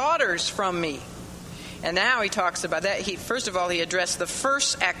thy daughters from me. And now he talks about that. First of all, he addressed the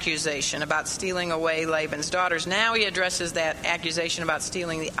first accusation about stealing away Laban's daughters. Now he addresses that accusation about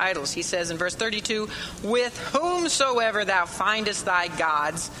stealing the idols. He says in verse 32, with whomsoever thou findest thy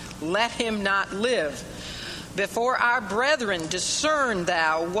gods, let him not live. Before our brethren discern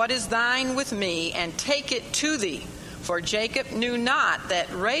thou what is thine with me, and take it to thee. For Jacob knew not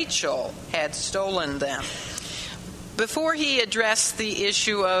that Rachel had stolen them. Before he addressed the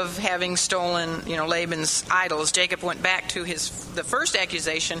issue of having stolen, Laban's idols, Jacob went back to the first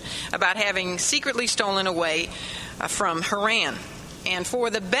accusation about having secretly stolen away from Haran. And for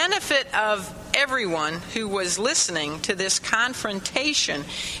the benefit of everyone who was listening to this confrontation,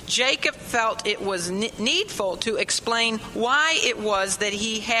 Jacob felt it was needful to explain why it was that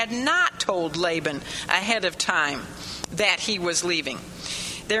he had not told Laban ahead of time that he was leaving.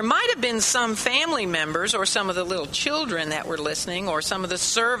 There might have been some family members or some of the little children that were listening or some of the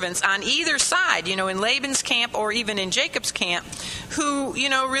servants on either side, in Laban's camp or even in Jacob's camp, who,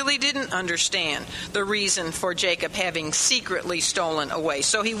 really didn't understand the reason for Jacob having secretly stolen away.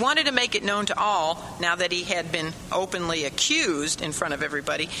 So he wanted to make it known to all, now that he had been openly accused in front of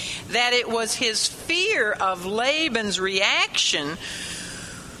everybody, that it was his fear of Laban's reaction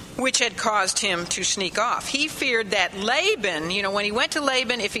which had caused him to sneak off. He feared that Laban, when he went to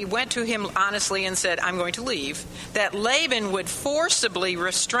Laban, if he went to him honestly and said, I'm going to leave, that Laban would forcibly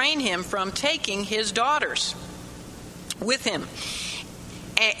restrain him from taking his daughters with him.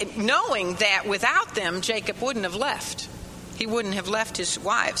 knowing that without them, Jacob wouldn't have left. He wouldn't have left his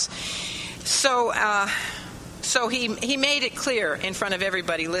wives. So he made it clear in front of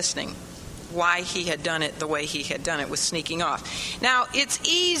everybody listening why he had done it the way he had done it, with sneaking off. Now, it's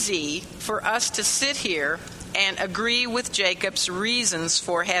easy for us to sit here and agree with Jacob's reasons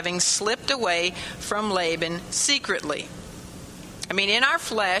for having slipped away from Laban secretly. I mean, in our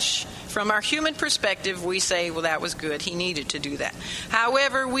flesh, from our human perspective, we say, well, that was good. He needed to do that.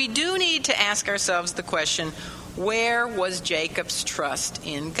 However, we do need to ask ourselves the question, where was Jacob's trust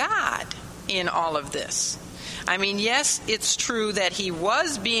in God in all of this? I mean, yes, it's true that he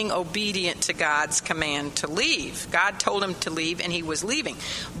was being obedient to God's command to leave. God told him to leave, and he was leaving.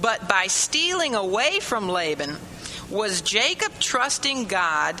 But by stealing away from Laban, was Jacob trusting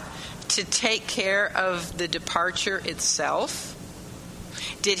God to take care of the departure itself?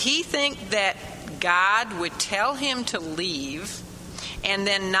 Did he think that God would tell him to leave and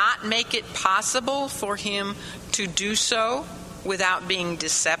then not make it possible for him to do so without being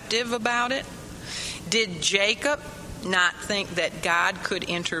deceptive about it? Did Jacob not think that God could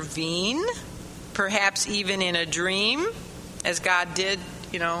intervene, perhaps even in a dream, as God did,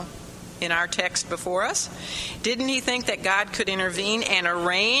 in our text before us? Didn't he think that God could intervene and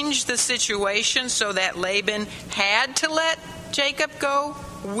arrange the situation so that Laban had to let Jacob go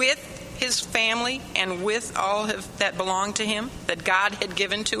with his family and with all that belonged to him, that God had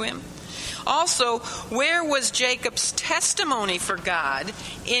given to him? Also, where was Jacob's testimony for God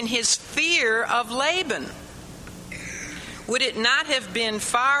in his fear of Laban? Would it not have been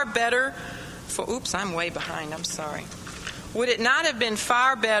far better I'm way behind, I'm sorry. Would it not have been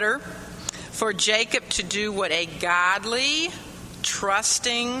far better for Jacob to do what a godly,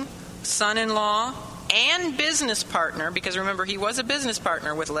 trusting son-in-law and business partner, because remember, he was a business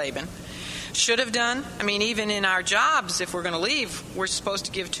partner with Laban, should have done? I mean, even in our jobs, if we're going to leave, we're supposed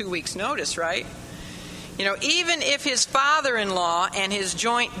to give 2 weeks' notice, right? Even if his father-in-law and his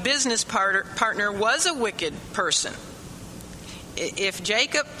joint business partner was a wicked person, if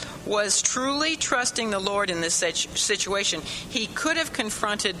Jacob was truly trusting the Lord in this situation, he could have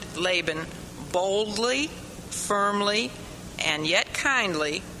confronted Laban boldly, firmly, and yet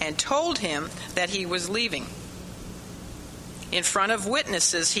kindly, and told him that he was leaving. In front of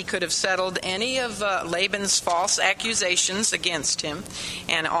witnesses, he could have settled any of Laban's false accusations against him,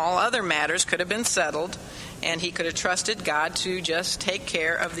 and all other matters could have been settled, and he could have trusted God to just take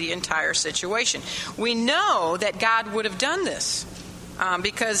care of the entire situation. We know that God would have done this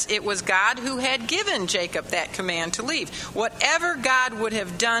because it was God who had given Jacob that command to leave. Whatever God would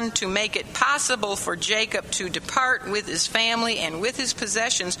have done to make it possible for Jacob to depart with his family and with his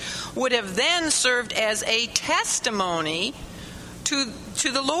possessions would have then served as a testimony to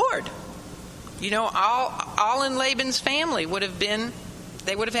the Lord. All in Laban's family would have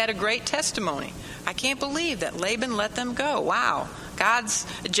had a great testimony. I can't believe that Laban let them go. Wow.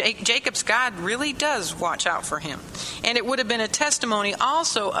 Jacob's God really does watch out for him. And it would have been a testimony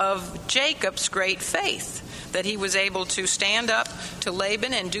also of Jacob's great faith, that he was able to stand up to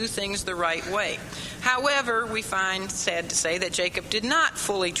Laban and do things the right way. However, we find, sad to say, that Jacob did not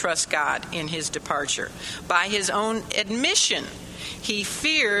fully trust God in his departure. By his own admission, he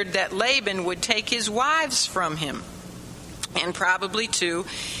feared that Laban would take his wives from him, and probably, too,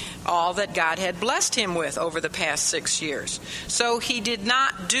 all that God had blessed him with over the past 6 years. So he did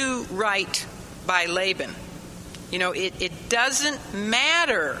not do right by Laban. It doesn't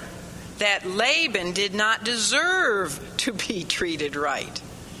matter that Laban did not deserve to be treated right.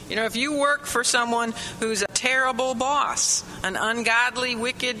 If you work for someone who's a terrible boss, an ungodly,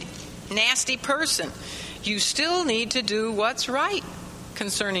 wicked, nasty person, you still need to do what's right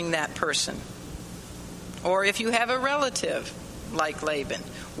concerning that person. Or if you have a relative like Laban,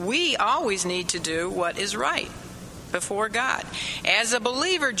 we always need to do what is right before God. As a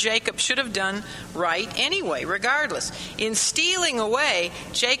believer, Jacob should have done right anyway, regardless. In stealing away,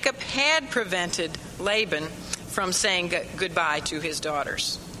 Jacob had prevented Laban from saying goodbye to his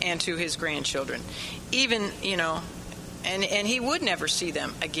daughters and to his grandchildren. Even, and he would never see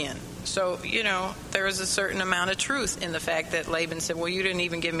them again. So, there is a certain amount of truth in the fact that Laban said, well, you didn't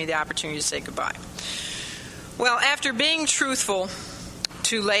even give me the opportunity to say goodbye. Well, after being truthful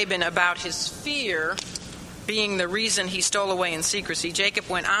to Laban about his fear being the reason he stole away in secrecy, Jacob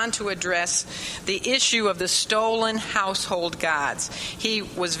went on to address the issue of the stolen household gods. He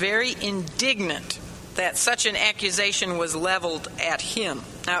was very indignant that such an accusation was leveled at him.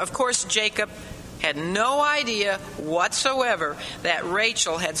 Now, of course, Jacob had no idea whatsoever that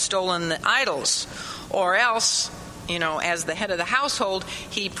Rachel had stolen the idols, or else, as the head of the household,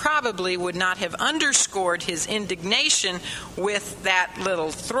 he probably would not have underscored his indignation with that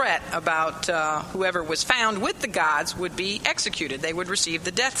little threat about whoever was found with the gods would be executed. They would receive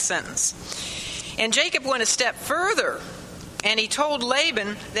the death sentence. And Jacob went a step further, and he told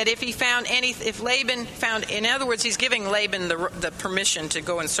Laban that if Laban found, in other words, he's giving Laban the permission to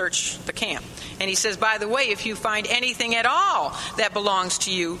go and search the camp. And he says, by the way, if you find anything at all that belongs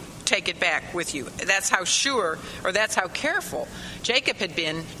to you, take it back with you. That's how sure, or that's how careful Jacob had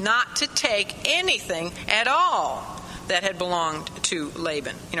been not to take anything at all that had belonged to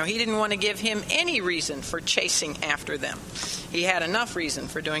Laban. He didn't want to give him any reason for chasing after them. He had enough reason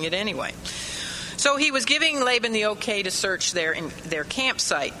for doing it anyway. So he was giving Laban the okay to search their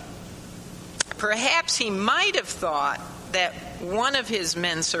campsite. Perhaps he might have thought that one of his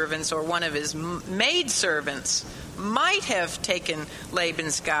men servants or one of his maid servants might have taken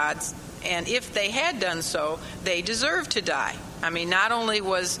Laban's gods, and if they had done so, they deserved to die. Not only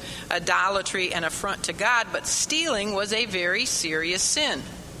was idolatry an affront to God, but stealing was a very serious sin.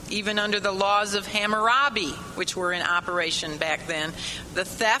 Even under the laws of Hammurabi, which were in operation back then, the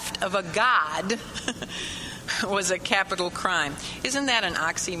theft of a god was a capital crime. Isn't that an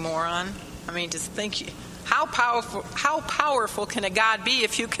oxymoron? Just think, how powerful can a god be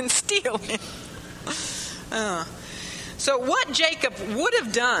if you can steal him? So what Jacob would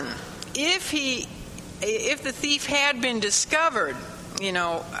have done if the thief had been discovered, we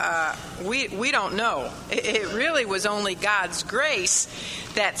don't know. It really was only God's grace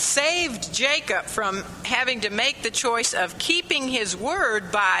that saved Jacob from having to make the choice of keeping his word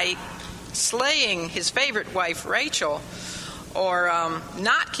by slaying his favorite wife Rachel, or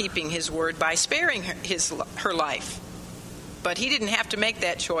not keeping his word by sparing her life. But he didn't have to make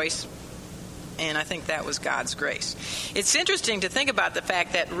that choice, and I think that was God's grace. It's interesting to think about the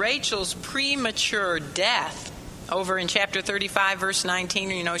fact that Rachel's premature death, over in chapter 35, verse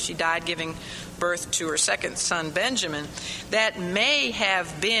 19, she died giving birth to her second son, Benjamin. That may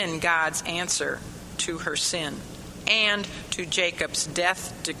have been God's answer to her sin and to Jacob's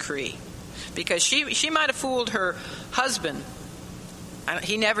death decree. Because she might have fooled her husband.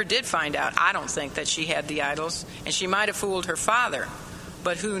 He never did find out, I don't think, that she had the idols. And she might have fooled her father.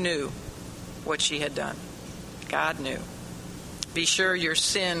 But who knew what she had done? God knew. Be sure your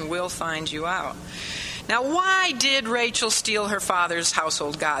sin will find you out. Now, why did Rachel steal her father's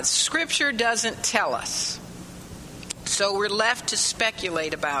household gods? Scripture doesn't tell us. So we're left to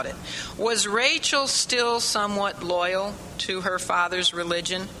speculate about it. Was Rachel still somewhat loyal to her father's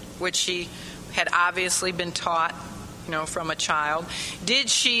religion, which she had obviously been taught, from a child? Did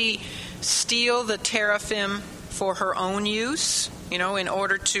she steal the teraphim for her own use, in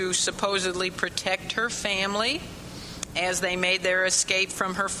order to supposedly protect her family as they made their escape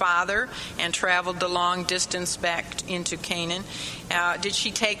from her father and traveled the long distance back into Canaan? Did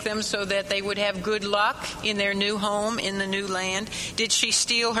she take them so that they would have good luck in their new home, in the new land? Did she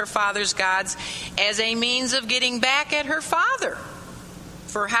steal her father's gods as a means of getting back at her father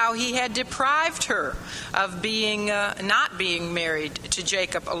for how he had deprived her of not being married to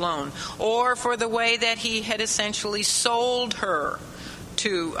Jacob alone, or for the way that he had essentially sold her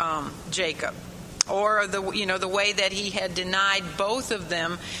to Jacob? Or the way that he had denied both of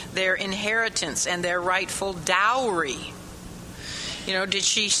them their inheritance and their rightful dowry. Did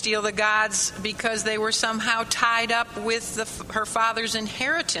she steal the gods because they were somehow tied up with her father's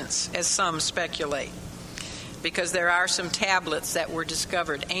inheritance, as some speculate? Because there are some tablets that were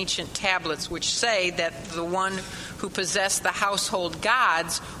discovered, ancient tablets, which say that the one who possessed the household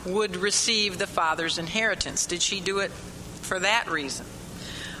gods would receive the father's inheritance. Did she do it for that reason?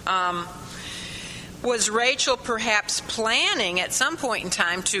 Was Rachel perhaps planning at some point in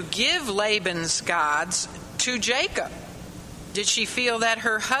time to give Laban's gods to Jacob? Did she feel that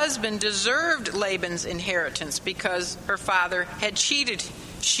her husband deserved Laban's inheritance because her father had cheated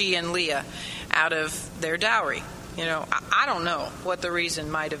she and Leah out of their dowry? I don't know what the reason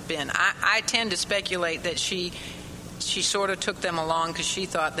might have been. I tend to speculate that she sort of took them along because she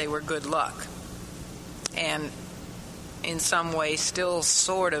thought they were good luck, and in some way still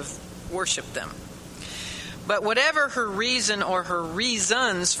sort of worshiped them. But whatever her reason or her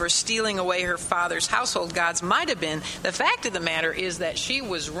reasons for stealing away her father's household gods might have been, the fact of the matter is that she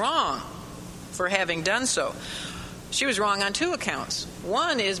was wrong for having done so. She was wrong on two accounts.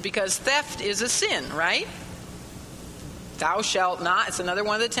 One is because theft is a sin, right? Thou shalt not, it's another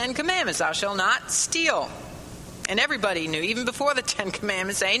one of the 10 Commandments, thou shalt not steal. And everybody knew, even before the 10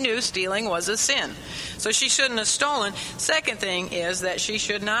 Commandments, they knew stealing was a sin. So she shouldn't have stolen. Second thing is that she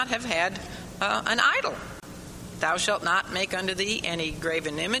should not have had an idol. Thou shalt not make unto thee any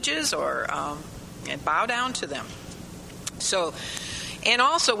graven images or and bow down to them. So, and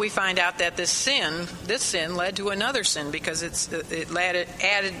also we find out that this sin led to another sin, because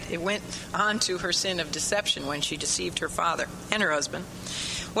it went on to her sin of deception when she deceived her father and her husband.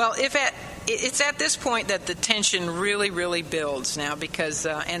 Well, it's at this point that the tension really, really builds now, because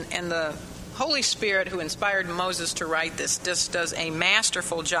and the Holy Spirit, who inspired Moses to write this, just does a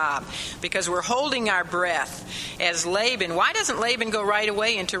masterful job, because we're holding our breath as Laban. Why doesn't Laban go right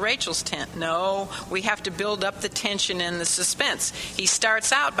away into Rachel's tent? No, we have to build up the tension and the suspense. He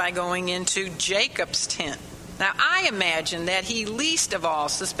starts out by going into Jacob's tent. Now, I imagine that he least of all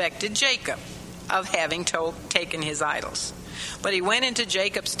suspected Jacob of having taken his idols. But he went into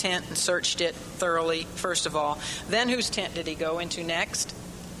Jacob's tent and searched it thoroughly, first of all. Then whose tent did he go into next?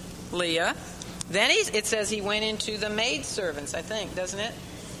 Leah. Then it says he went into the maidservants, I think, doesn't it?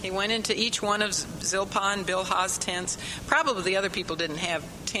 He went into each one of Zilpah and Bilhah's tents. Probably the other people didn't have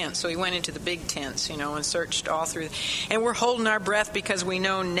tents, so he went into the big tents, and searched all through. And we're holding our breath, because we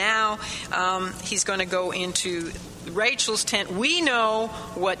know now he's going to go into Rachel's tent. We know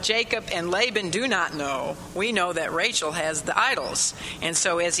what Jacob and Laban do not know. We know that Rachel has the idols. And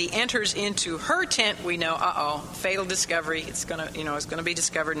so as he enters into her tent, we know, fatal discovery. It's going to be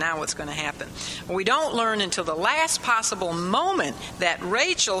discovered. Now what's going to happen? We don't learn until the last possible moment that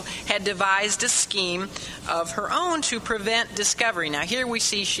Rachel had devised a scheme of her own to prevent discovery. Now here we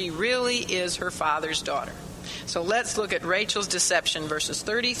see she really is her father's daughter. So let's look at Rachel's deception, verses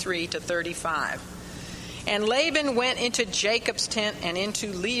 33 to 35. And Laban went into Jacob's tent and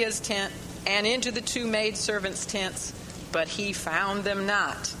into Leah's tent and into the two maidservants' tents, but he found them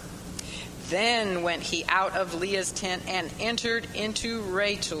not. Then went he out of Leah's tent and entered into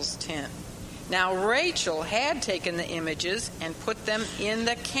Rachel's tent. Now Rachel had taken the images and put them in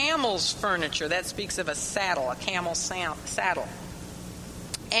the camel's furniture. That speaks of a saddle, a camel saddle.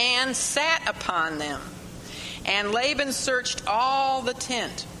 And sat upon them. And Laban searched all the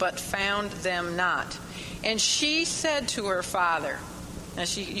tent, but found them not. And she said to her father, and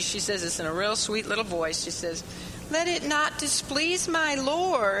she says this in a real sweet little voice, she says, "Let it not displease my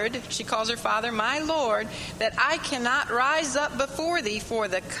Lord," she calls her father, "my Lord, that I cannot rise up before thee, for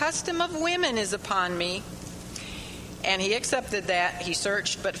the custom of women is upon me." And he accepted that. He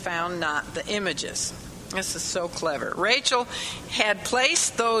searched but found not the images. This is so clever. Rachel had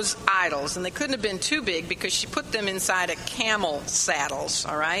placed those idols, and they couldn't have been too big, because she put them inside a camel saddles,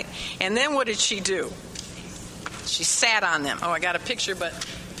 all right? And then what did she do? She sat on them. I got a picture, but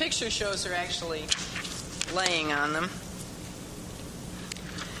the picture shows her actually laying on them.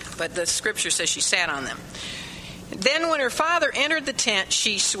 But the scripture says she sat on them. Then when her father entered the tent,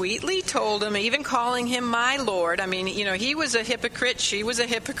 she sweetly told him, even calling him my Lord. I mean, he was a hypocrite. She was a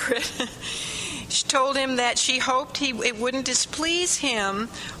hypocrite. She told him that she hoped it wouldn't displease him,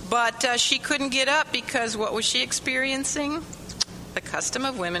 but she couldn't get up, because what was she experiencing? The custom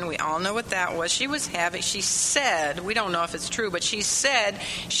of women. We all know what that was. She said, we don't know if it's true, but she said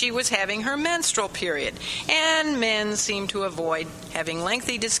she was having her menstrual period. And men seem to avoid having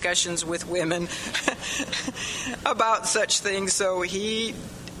lengthy discussions with women about such things. So he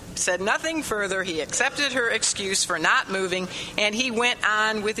said nothing further. He accepted her excuse for not moving, and he went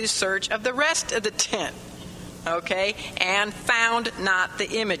on with his search of the rest of the tent. Okay, and found not the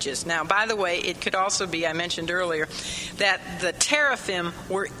images. Now, by the way, it could also be, I mentioned earlier, that the teraphim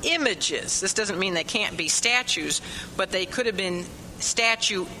were images. This doesn't mean they can't be statues, but they could have been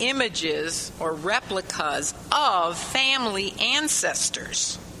statue images or replicas of family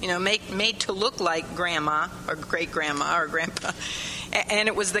ancestors, made to look like grandma or great-grandma or grandpa. And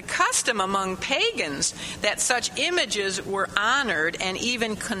it was the custom among pagans that such images were honored and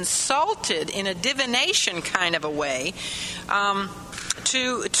even consulted in a divination kind of a way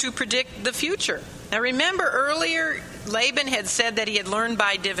to predict the future. Now remember earlier, Laban had said that he had learned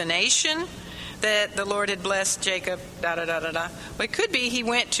by divination that the Lord had blessed Jacob, Well, it could be he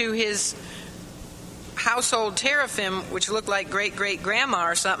went to his household teraphim, which looked like great-great-grandma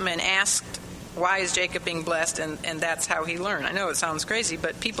or something, and asked, why is Jacob being blessed? And that's how he learned. I know it sounds crazy,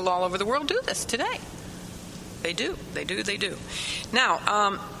 but people all over the world do this today. They do.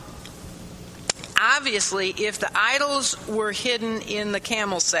 Now, obviously, if the idols were hidden in the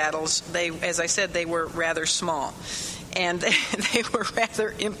camel saddles, as I said, they were rather small. And they were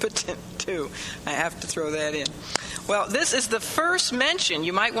rather impotent, too. I have to throw that in. Well, this is the first mention.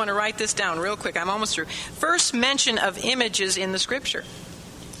 You might want to write this down real quick. I'm almost through. First mention of images in the Scripture.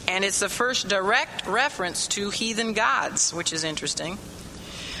 And it's the first direct reference to heathen gods, which is interesting.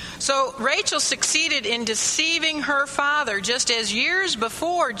 So Rachel succeeded in deceiving her father, just as years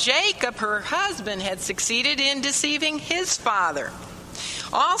before Jacob, her husband, had succeeded in deceiving his father.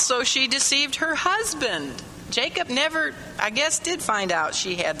 Also, she deceived her husband Jacob never, I guess, did find out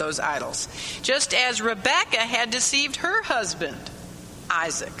she had those idols, just as Rebekah had deceived her husband,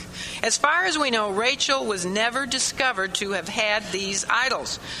 Isaac. As far as we know, Rachel was never discovered to have had these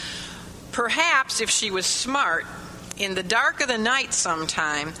idols. Perhaps if she was smart, in the dark of the night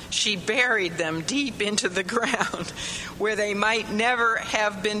sometime, she buried them deep into the ground, where they might never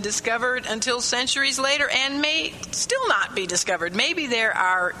have been discovered until centuries later, and may still not be discovered. Maybe there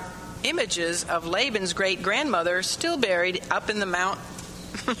are images of Laban's great-grandmother still buried up in the Mount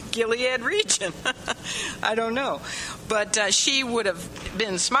Gilead region. I don't know. But she would have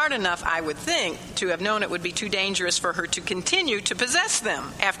been smart enough, I would think, to have known it would be too dangerous for her to continue to possess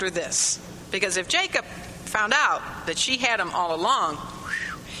them after this. Because if Jacob found out that she had them all along,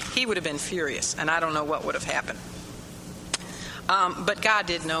 he would have been furious, and I don't know what would have happened. But God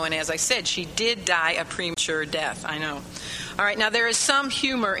did know, and as I said, she did die a premature death. I know. All right, now there is some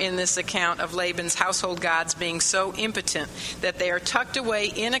humor in this account of Laban's household gods being so impotent that they are tucked away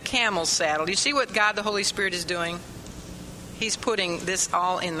in a camel's saddle. You see what God the Holy Spirit is doing? He's putting this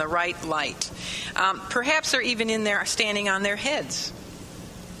all in the right light. Perhaps they're even in there standing on their heads.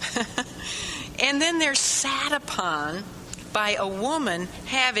 And then they're sat upon by a woman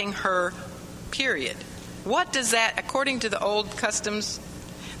having her period. What does that, according to the old customs,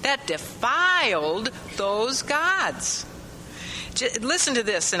 that defiled those gods. Listen to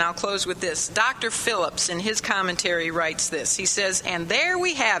this, and I'll close with this. Dr. Phillips, in his commentary, writes this. He says, "And there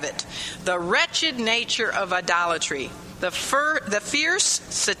we have it, the wretched nature of idolatry, the fierce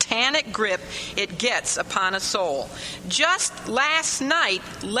satanic grip it gets upon a soul. Just last night,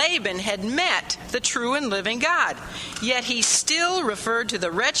 Laban had met the true and living God, yet he still referred to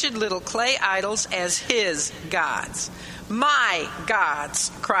the wretched little clay idols as his gods. 'My gods,'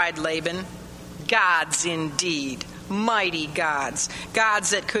 cried Laban. 'Gods indeed. Mighty gods.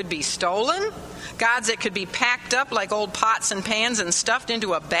 Gods that could be stolen? Gods that could be packed up like old pots and pans and stuffed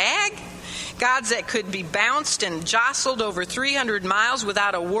into a bag? Gods that could be bounced and jostled over 300 miles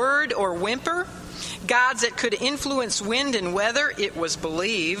without a word or whimper? Gods that could influence wind and weather, it was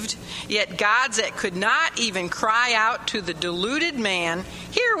believed. Yet gods that could not even cry out to the deluded man,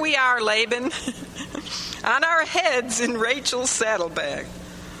 "Here we are, Laban, on our heads in Rachel's saddlebag."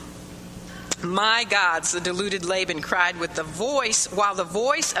 "My gods," the deluded Laban cried with the voice, while the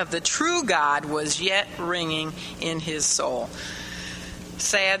voice of the true God was yet ringing in his soul.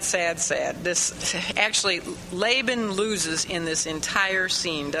 Sad, sad, sad. Actually, Laban loses in this entire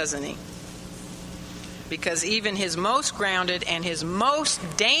scene, doesn't he? Because even his most grounded and his most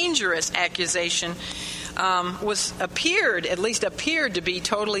dangerous accusation appeared to be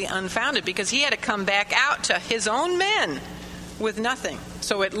totally unfounded, because he had to come back out to his own men with nothing.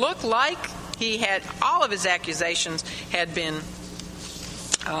 So it looked like all of his accusations had been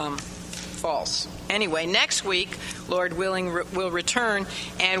false. Anyway, next week, Lord willing, we'll return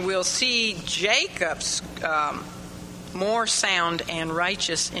and we'll see Jacob's more sound and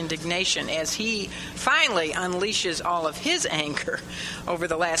righteous indignation as he finally unleashes all of his anger over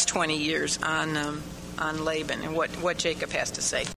the last 20 years on Laban, and what Jacob has to say.